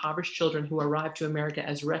the impoverished children who arrived to America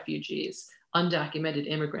as refugees, undocumented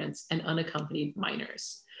immigrants, and unaccompanied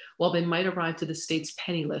minors. While they might arrive to the States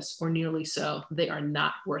penniless or nearly so, they are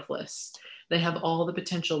not worthless. They have all the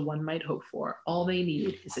potential one might hope for. All they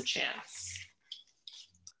need is a chance.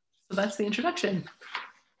 So that's the introduction.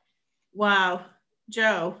 Wow,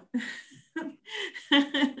 Jo.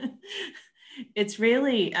 It's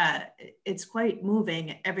really, it's quite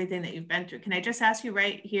moving, everything that you've been through. Can I just ask you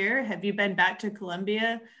right here, have you been back to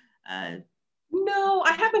Colombia? No,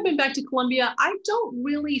 I haven't been back to Colombia. I don't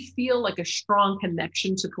really feel like a strong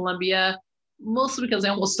connection to Colombia, mostly because I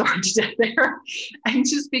almost starved to death there. And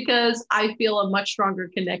just because I feel a much stronger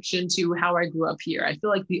connection to how I grew up here. I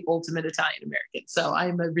feel like the ultimate Italian American. So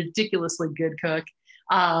I'm a ridiculously good cook.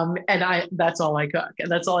 And that's all I cook,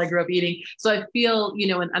 and that's all I grew up eating. So I feel,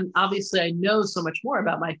 and obviously I know so much more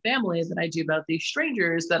about my family than I do about these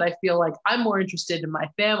strangers, that I feel like I'm more interested in my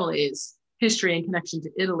family's history and connection to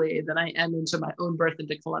Italy than I am into my own birth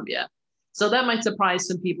into Colombia. So that might surprise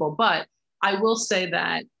some people, but I will say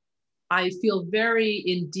that I feel very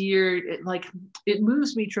endeared. It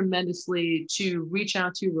moves me tremendously to reach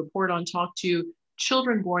out to, report on, talk to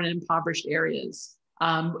children born in impoverished areas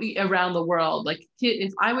around the world. Like,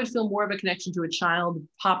 if I would feel more of a connection to a child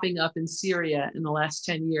popping up in Syria in the last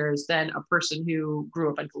 10 years than a person who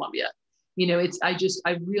grew up in Colombia.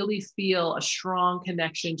 I really feel a strong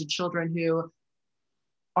connection to children who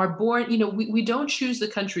are born, we don't choose the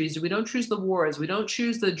countries, we don't choose the wars, we don't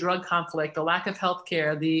choose the drug conflict, the lack of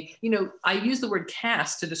healthcare, I use the word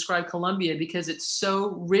caste to describe Colombia because it's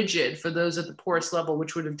so rigid for those at the poorest level,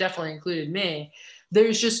 which would have definitely included me.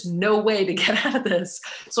 There's just no way to get out of this.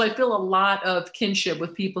 So I feel a lot of kinship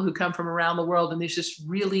with people who come from around the world in these just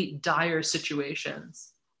really dire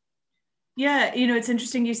situations. Yeah, it's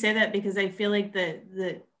interesting you say that, because I feel like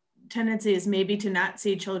the tendency is maybe to not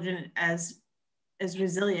see children as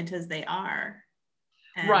resilient as they are.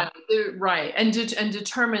 Right. And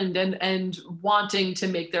determined and wanting to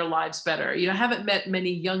make their lives better. I haven't met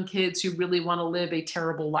many young kids who really want to live a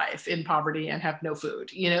terrible life in poverty and have no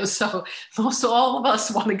food, so all of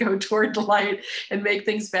us want to go toward the light and make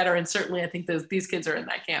things better. And certainly I think these kids are in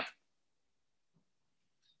that camp.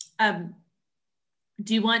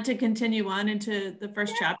 Do you want to continue on into the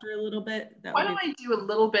first chapter a little bit? Why don't I do a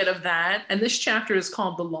little bit of that? And this chapter is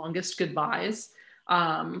called The Longest Goodbyes.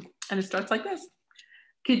 And it starts like this.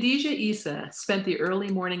 Khadidja Issa spent the early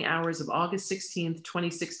morning hours of August 16th,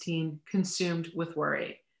 2016, consumed with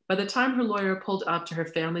worry. By the time her lawyer pulled up to her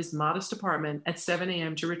family's modest apartment at 7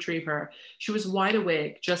 a.m. to retrieve her, she was wide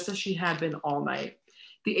awake, just as she had been all night.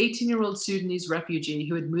 The 18-year-old Sudanese refugee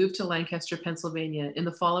who had moved to Lancaster, Pennsylvania in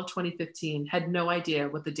the fall of 2015 had no idea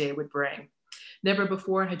what the day would bring. Never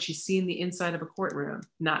before had she seen the inside of a courtroom,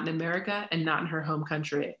 not in America and not in her home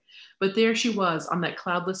country. But there she was on that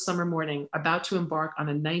cloudless summer morning, about to embark on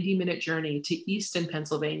a 90-minute journey to Easton,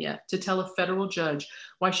 Pennsylvania, to tell a federal judge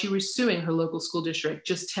why she was suing her local school district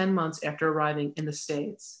just 10 months after arriving in the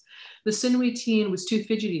States. The sinewy teen was too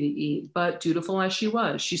fidgety to eat, but dutiful as she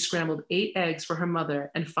was, she scrambled 8 eggs for her mother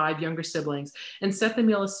and 5 younger siblings and set the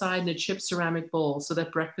meal aside in a chipped ceramic bowl so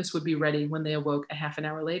that breakfast would be ready when they awoke a half an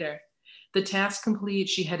hour later. The task complete,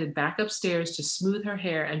 she headed back upstairs to smooth her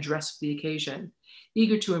hair and dress for the occasion.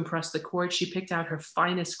 Eager to impress the court, she picked out her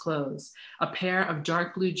finest clothes, a pair of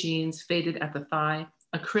dark blue jeans faded at the thigh,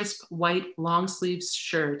 a crisp white long-sleeved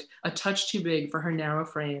shirt, a touch too big for her narrow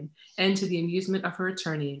frame, and to the amusement of her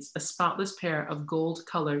attorneys, a spotless pair of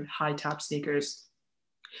gold-colored high-top sneakers.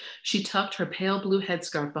 She tucked her pale blue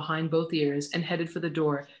headscarf behind both ears and headed for the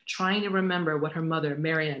door, trying to remember what her mother,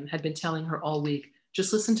 Marian, had been telling her all week.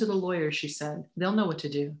 Just listen to the lawyers, she said. They'll know what to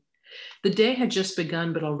do. The day had just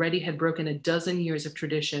begun, but already had broken a dozen years of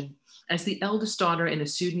tradition. As the eldest daughter in a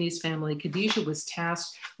Sudanese family, Khadidja was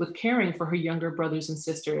tasked with caring for her younger brothers and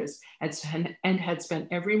sisters and had spent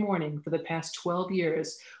every morning for the past 12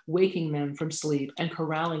 years waking them from sleep and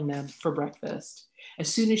corralling them for breakfast.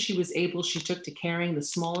 As soon as she was able, she took to carrying the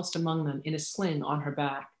smallest among them in a sling on her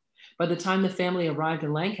back. By the time the family arrived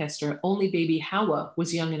in Lancaster, only baby Hawa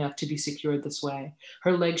was young enough to be secured this way,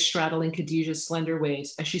 her legs straddling Khadidja's slender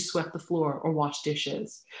waist as she swept the floor or washed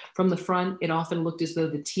dishes. From the front, it often looked as though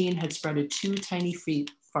the teen had spreaded 2 tiny feet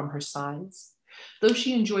from her sides. Though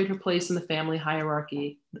she enjoyed her place in the family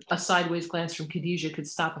hierarchy, a sideways glance from Khadidja could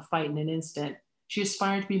stop a fight in an instant. She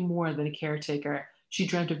aspired to be more than a caretaker. She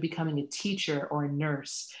dreamt of becoming a teacher or a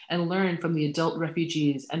nurse and learned from the adult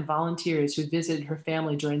refugees and volunteers who visited her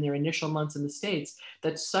family during their initial months in the States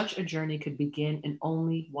that such a journey could begin in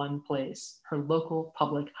only one place, her local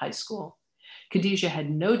public high school. Khadidja had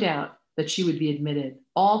no doubt that she would be admitted.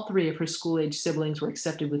 All 3 of her school-age siblings were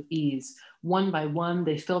accepted with ease. One by one,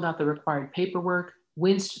 they filled out the required paperwork,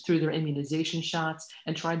 winced through their immunization shots,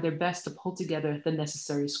 and tried their best to pull together the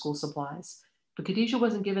necessary school supplies. But Khadidja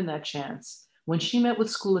wasn't given that chance. When she met with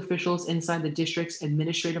school officials inside the district's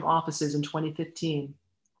administrative offices in 2015,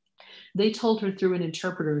 they told her through an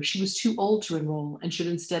interpreter she was too old to enroll and should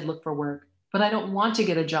instead look for work. But I don't want to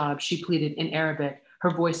get a job, she pleaded in Arabic,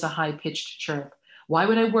 her voice a high-pitched chirp. Why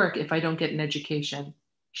would I work if I don't get an education?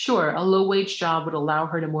 Sure, a low-wage job would allow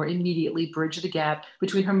her to more immediately bridge the gap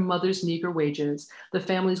between her mother's meager wages, the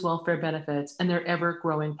family's welfare benefits, and their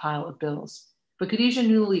ever-growing pile of bills. But Khadidja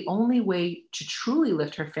knew the only way to truly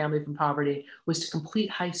lift her family from poverty was to complete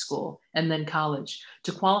high school and then college,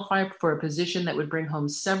 to qualify for a position that would bring home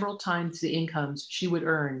several times the incomes she would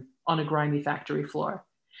earn on a grimy factory floor.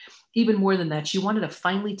 Even more than that, she wanted to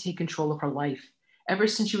finally take control of her life. Ever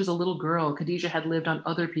since she was a little girl, Khadidja had lived on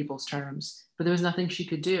other people's terms, but there was nothing she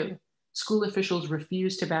could do. School officials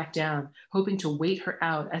refused to back down, hoping to wait her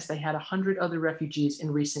out as they had 100 other refugees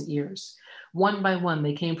in recent years. One by one,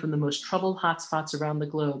 they came from the most troubled hotspots around the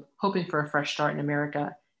globe, hoping for a fresh start in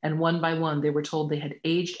America. And one by one, they were told they had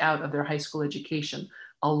aged out of their high school education,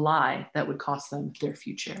 a lie that would cost them their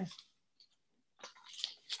future.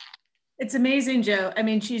 It's amazing, Jo. I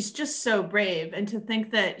mean, she's just so brave. And to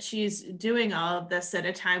think that she's doing all of this at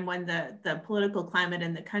a time when the political climate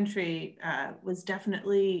in the country was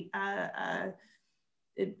definitely,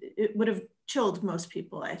 it would have chilled most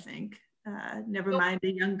people, I think. Never mind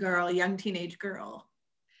a young teenage girl.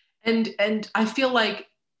 And I feel like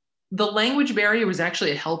the language barrier was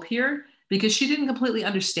actually a help here because she didn't completely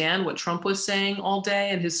understand what Trump was saying all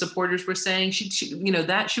day and his supporters were saying. She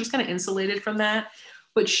was kind of insulated from that.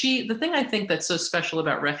 But the thing I think that's so special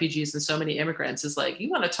about refugees and so many immigrants is like, you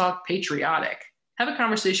want to talk patriotic, have a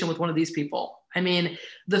conversation with one of these people. I mean,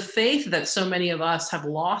 the faith that so many of us have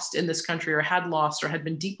lost in this country or had lost or had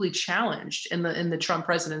been deeply challenged in the Trump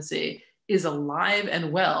presidency is alive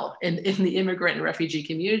and well in the immigrant and refugee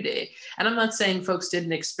community. And I'm not saying folks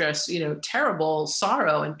didn't express, terrible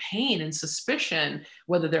sorrow and pain and suspicion,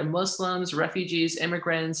 whether they're Muslims, refugees,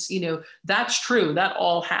 immigrants, that's true, that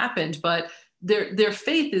all happened, but their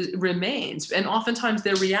faith remains. And oftentimes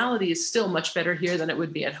their reality is still much better here than it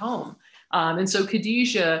would be at home. And so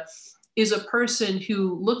Khadidja is a person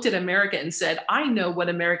who looked at America and said, I know what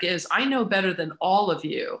America is. I know better than all of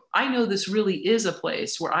you. I know this really is a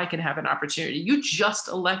place where I can have an opportunity. You just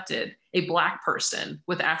elected a Black person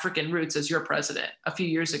with African roots as your president a few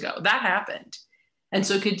years ago. That happened. And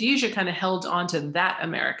so Khadidja kind of held on to that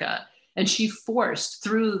America, and she forced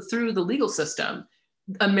through the legal system,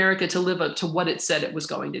 America to live up to what it said it was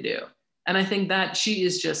going to do. And I think that she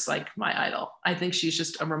is just like my idol. I think she's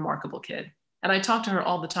just a remarkable kid. And I talk to her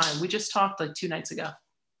all the time. We just talked like 2 nights ago.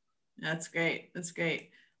 That's great. That's great.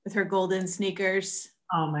 With her golden sneakers.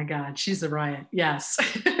 Oh my God, she's a riot. Yes.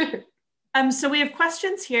 So we have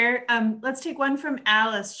questions here. Let's take one from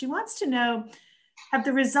Alice. She wants to know, have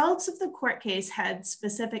the results of the court case had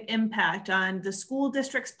specific impact on the school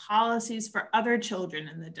district's policies for other children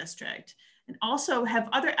in the district? And also, have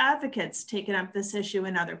other advocates taken up this issue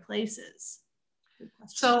in other places?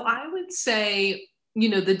 So I would say,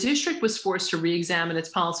 the district was forced to re-examine its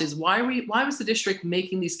policies. Why was the district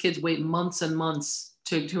making these kids wait months and months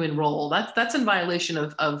to enroll? That's in violation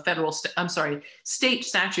of state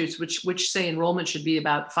statutes, which say enrollment should be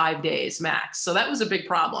about 5 days max. So that was a big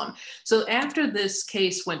problem. So after this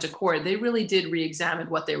case went to court, they really did re-examine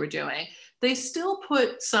what they were doing. They still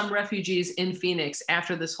put some refugees in Phoenix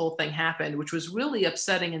after this whole thing happened, which was really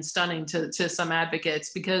upsetting and stunning to some advocates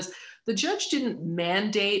because the judge didn't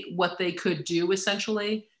mandate what they could do,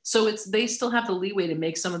 essentially. So they still have the leeway to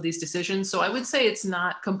make some of these decisions. So I would say it's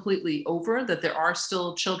not completely over, that there are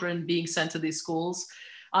still children being sent to these schools.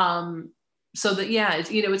 So that, yeah,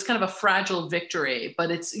 it's kind of a fragile victory, but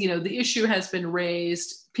the issue has been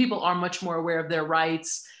raised. People are much more aware of their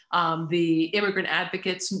rights. The immigrant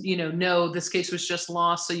advocates, know this case was just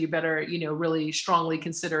lost, so you better, really strongly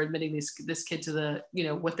consider admitting this kid to the,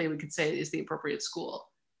 what they would say is the appropriate school.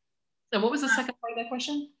 And what was the second part of that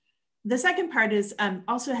question? The second part is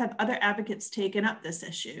also, have other advocates taken up this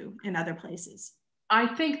issue in other places? I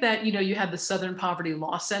think that, you had the Southern Poverty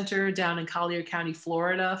Law Center down in Collier County,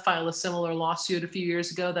 Florida, file a similar lawsuit a few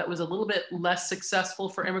years ago that was a little bit less successful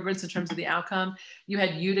for immigrants in terms of the outcome. You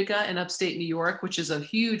had Utica in upstate New York, which is a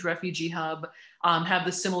huge refugee hub, have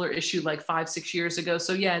the similar issue like 5-6 years ago.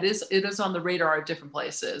 So yeah, it is on the radar at different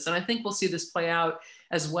places. And I think we'll see this play out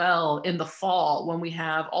as well in the fall, when we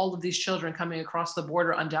have all of these children coming across the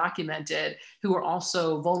border undocumented, who are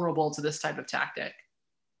also vulnerable to this type of tactic.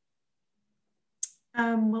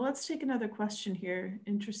 Well, let's take another question here.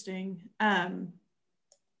 Interesting.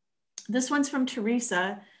 This one's from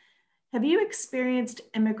Teresa. Have you experienced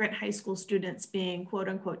immigrant high school students being, quote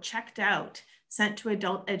unquote, checked out, sent to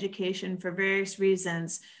adult education for various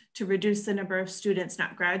reasons to reduce the number of students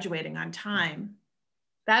not graduating on time?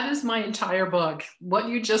 That is my entire book. What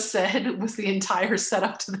you just said was the entire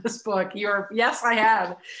setup to this book. Yes, I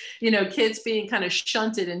have, kids being kind of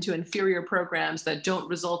shunted into inferior programs that don't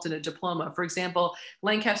result in a diploma. For example,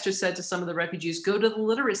 Lancaster said to some of the refugees, go to the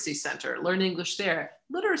literacy center, learn English there.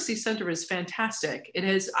 Literacy center is fantastic.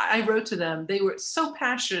 I wrote to them, they were so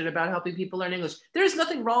passionate about helping people learn English. There's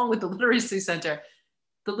nothing wrong with the literacy center.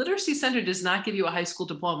 The literacy center does not give you a high school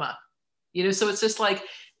diploma, so it's just like,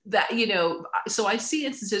 that, so I see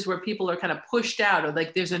instances where people are kind of pushed out, or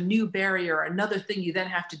like there's a new barrier or another thing you then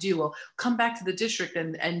have to do. Well, come back to the district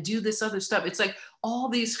and do this other stuff. It's like all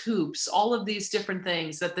these hoops, all of these different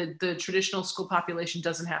things that the traditional school population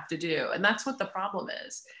doesn't have to do. And that's what the problem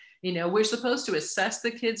is. We're supposed to assess the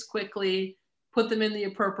kids quickly, put them in the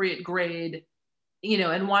appropriate grade,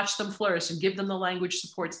 and watch them flourish and give them the language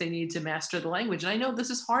supports they need to master the language. And I know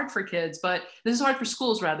this is hard for kids, but this is hard for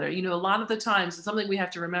schools rather. A lot of the times, it's something we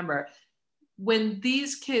have to remember. When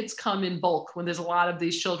these kids come in bulk, when there's a lot of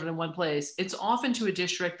these children in one place, it's often to a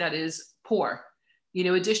district that is poor,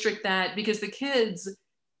 a district that, because the kids,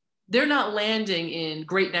 they're not landing in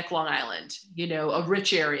Great Neck, Long Island, a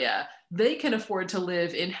rich area. They can afford to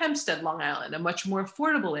live in Hempstead, Long Island, a much more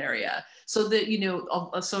affordable area. So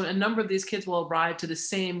that, so a number of these kids will arrive to the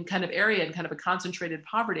same kind of area and kind of a concentrated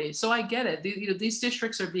poverty. So I get it. These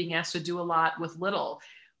districts are being asked to do a lot with little,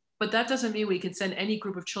 but that doesn't mean we can send any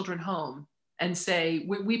group of children home and say,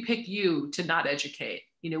 we pick you to not educate.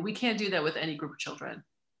 We can't do that with any group of children.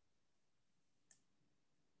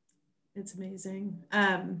 It's amazing.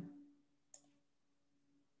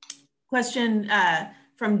 Question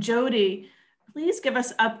from Jody, please give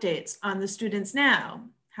us updates on the students now.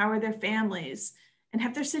 How are their families? And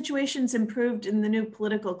have their situations improved in the new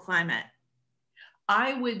political climate?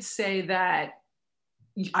 I would say that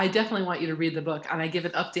I definitely want you to read the book, and I give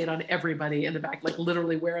an update on everybody in the back, like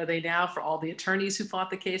literally where are they now, for all the attorneys who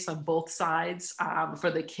fought the case on both sides,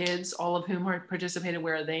 for the kids, all of whom are participated,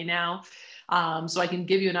 where are they now? So I can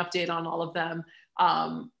give you an update on all of them.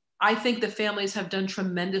 I think the families have done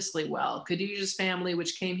tremendously well. Khadidja's family,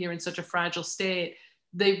 which came here in such a fragile state,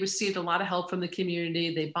 they received a lot of help from the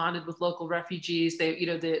community. They bonded with local refugees.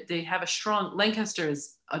 They have a strong, Lancaster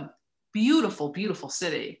is a beautiful, beautiful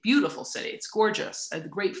city, beautiful city. It's gorgeous,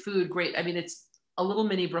 great food, it's a little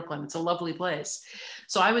mini Brooklyn. It's a lovely place.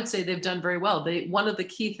 So I would say they've done very well. One of the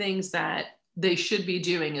key things that they should be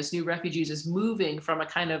doing as new refugees is moving from a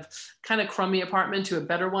kind of crummy apartment to a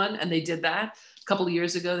better one. And they did that. A couple of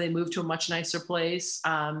years ago, they moved to a much nicer place.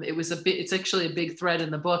 It's actually a big thread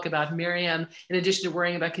in the book about Miriam, in addition to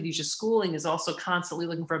worrying about Khadidja's schooling, is also constantly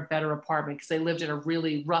looking for a better apartment because they lived in a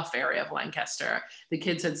really rough area of Lancaster. The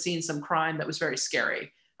kids had seen some crime that was very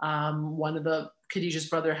scary. One of Khadidja's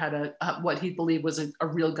brother had what he believed was a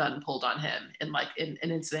real gun pulled on him in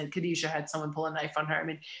an incident. Khadidja had someone pull a knife on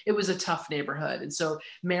her. It was a tough neighborhood. And so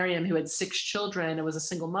Miriam, who had 6 children and was a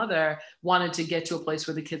single mother, wanted to get to a place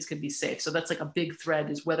where the kids could be safe. So that's like a big thread,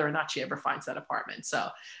 is whether or not she ever finds that apartment. So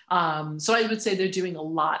I would say they're doing a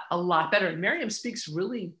lot better. And Miriam speaks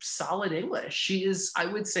really solid English. She is, I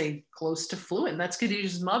would say, close to fluent. That's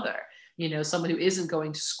Khadidja's mother. Someone who isn't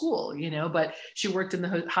going to school, but she worked in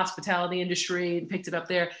the hospitality industry and picked it up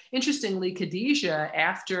there. Interestingly, Khadidja,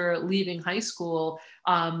 after leaving high school,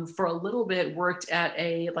 for a little bit, worked at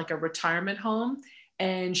a retirement home.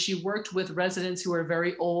 And she worked with residents who are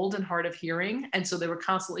very old and hard of hearing. And so they were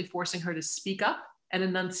constantly forcing her to speak up and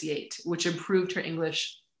enunciate, which improved her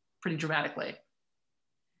English pretty dramatically.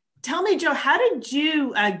 Tell me, Jo, how did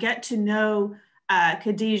you get to know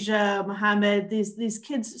Khadidja, Mohammed, these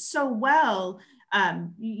kids so well?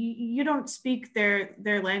 You don't speak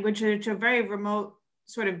their language, which are very remote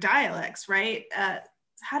sort of dialects, right?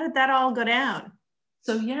 How did that all go down?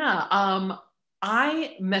 So yeah,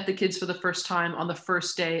 I met the kids for the first time on the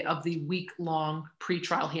first day of the week-long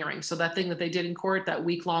pretrial hearing. So that thing that they did in court, that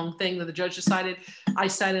week-long thing that the judge decided, I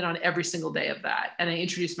sat in on every single day of that. And I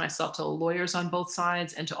introduced myself to lawyers on both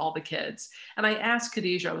sides and to all the kids. And I asked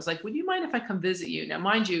Khadidja, I was like, would you mind if I come visit you? Now,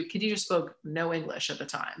 mind you, Khadidja spoke no English at the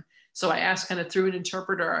time. So I asked kind of through an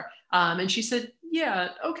interpreter, and she said, yeah,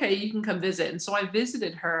 okay, you can come visit. And so I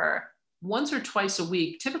visited her once or twice a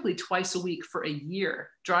week, typically twice a week for a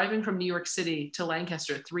year, driving from New York City to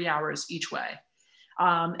Lancaster, 3 hours each way.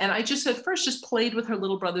 And I just at first just played with her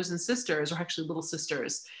little brothers and sisters, or actually little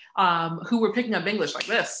sisters, who were picking up English like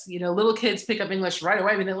this. You know, little kids pick up English right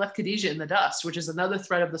away. I mean, they left Khadidja in the dust, which is another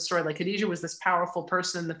thread of the story. Like Khadidja was this powerful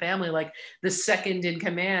person in the family, like the second in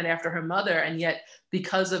command after her mother. And yet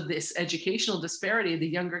because of this educational disparity, the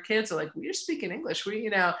younger kids are like, we're speaking English. We, you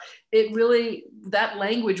know, it really, that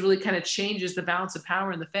language really kind of changes the balance of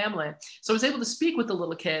power in the family. So I was able to speak with the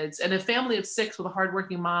little kids, and a family of 6 with a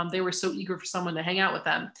hardworking mom, they were so eager for someone to hang out with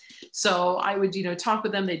them. So I would, you know, talk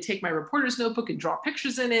with them. They'd take my reporter's notebook and draw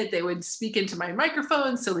pictures in it. They would speak into my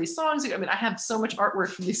microphone, silly songs. I mean, I have so much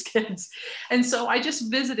artwork from these kids. And so I just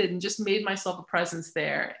visited and just made myself a presence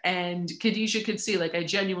there. And Khadidja could see, like, I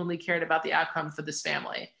genuinely cared about the outcome for this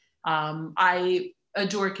family. I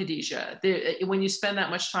adore Khadidja. When you spend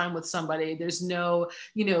that much time with somebody, there's no,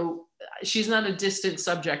 you know, she's not a distant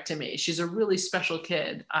subject to me. She's a really special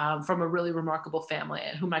kid from a really remarkable family,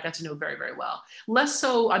 and whom I got to know very, very well. Less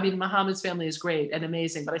so, I mean, Mohammed's family is great and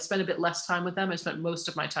amazing, but I spent a bit less time with them. I spent most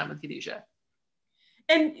of my time with Khadidja.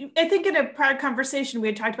 And I think in a prior conversation we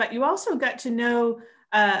had talked about, you also got to know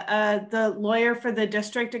the lawyer for the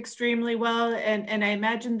district extremely well. And I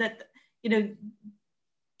imagine that, you know,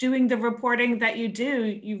 doing the reporting that you do,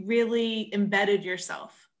 you really embedded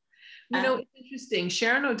yourself. You know, it's interesting.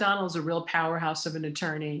 Sharon O'Donnell is a real powerhouse of an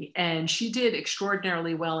attorney, and she did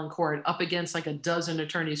extraordinarily well in court up against like a dozen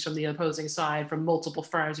attorneys from the opposing side from multiple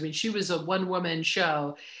firms. I mean, she was a one-woman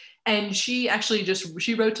show. And she actually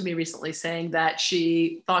she wrote to me recently saying that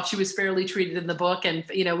she thought she was fairly treated in the book, and,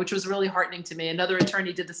 you know, which was really heartening to me. Another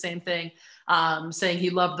attorney did the same thing, saying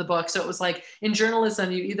he loved the book. So it was like, in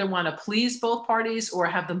journalism, you either want to please both parties or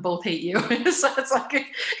have them both hate you. So it's like,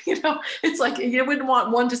 you know, it's like you wouldn't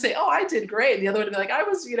want one to say, oh, I did great, and the other one to be like, I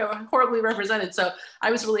was, you know, horribly represented. So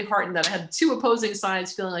I was really heartened that I had 2 opposing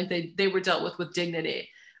sides feeling like they were dealt with dignity.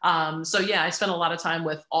 So yeah, I spent a lot of time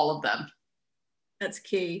with all of them. That's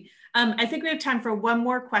key. I think we have time for one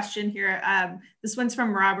more question here. This one's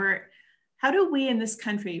from Robert. How do we in this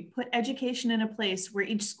country put education in a place where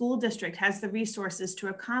each school district has the resources to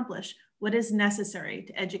accomplish what is necessary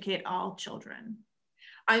to educate all children?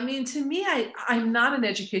 I mean, to me, I'm not an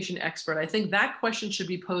education expert. I think that question should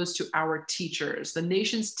be posed to our teachers. The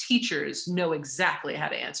nation's teachers know exactly how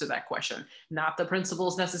to answer that question, not the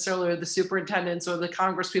principals necessarily, or the superintendents or the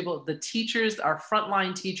Congress people. The teachers, our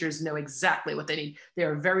frontline teachers, know exactly what they need. They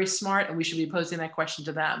are very smart, and we should be posing that question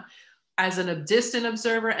to them. As a distant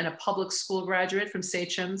observer and a public school graduate from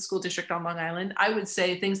Sachem School District on Long Island, I would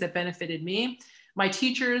say things that benefited me. My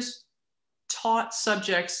teachers taught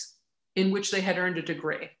subjects in which they had earned a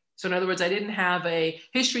degree. So in other words, I didn't have a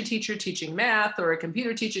history teacher teaching math or a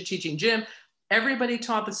computer teacher teaching gym. Everybody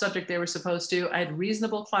taught the subject they were supposed to. I had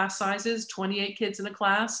reasonable class sizes, 28 kids in a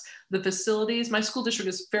class. The facilities, my school district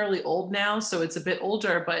is fairly old now, so it's a bit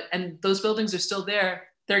older, and those buildings are still there.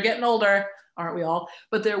 They're getting older, aren't we all?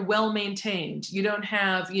 But they're well maintained. You don't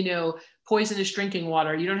have, you know, poisonous drinking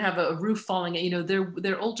water. You don't have a roof falling. You know,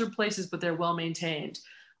 they're older places, but they're well maintained.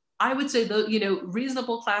 I would say, you know,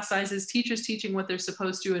 reasonable class sizes, teachers teaching what they're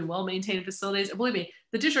supposed to in well-maintained facilities. And believe me,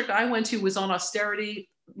 the district I went to was on austerity,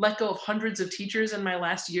 let go of hundreds of teachers in my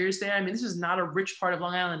last years there. I mean, this was not a rich part of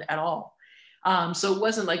Long Island at all. So it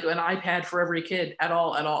wasn't like an iPad for every kid at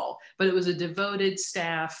all. But it was a devoted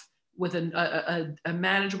staff with a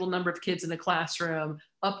manageable number of kids in a classroom,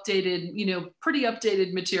 updated, you know, pretty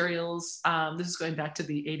updated materials. This is going back to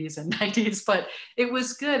the 80s and 90s, but it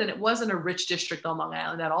was good. And it wasn't a rich district on Long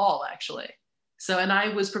Island at all, actually. So, and I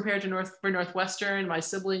was prepared for Northwestern. My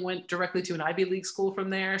sibling went directly to an Ivy League school from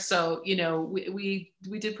there. So, you know, we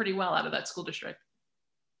did pretty well out of that school district.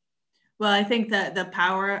 Well, I think that the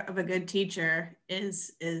power of a good teacher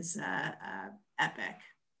is epic.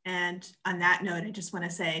 And on that note, I just want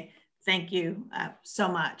to say thank you so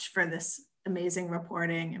much for this amazing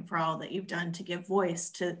reporting and for all that you've done to give voice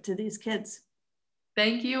to these kids.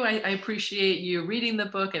 Thank you. I appreciate you reading the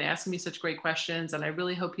book and asking me such great questions. And I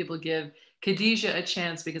really hope people give Khadidja a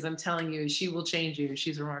chance, because I'm telling you, she will change you.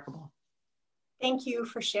 She's remarkable. Thank you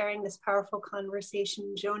for sharing this powerful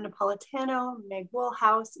conversation, Jo Napolitano, Meg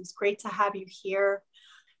Woolhouse. It's great to have you here.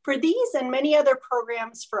 For these and many other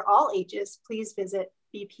programs for all ages, please visit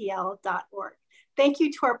bpl.org. Thank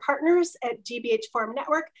you to our partners at GBH Forum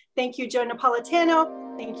Network. Thank you, Jo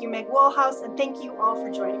Napolitano. Thank you, Meg Woolhouse. And thank you all for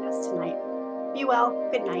joining us tonight. Be well.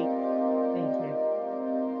 Good night.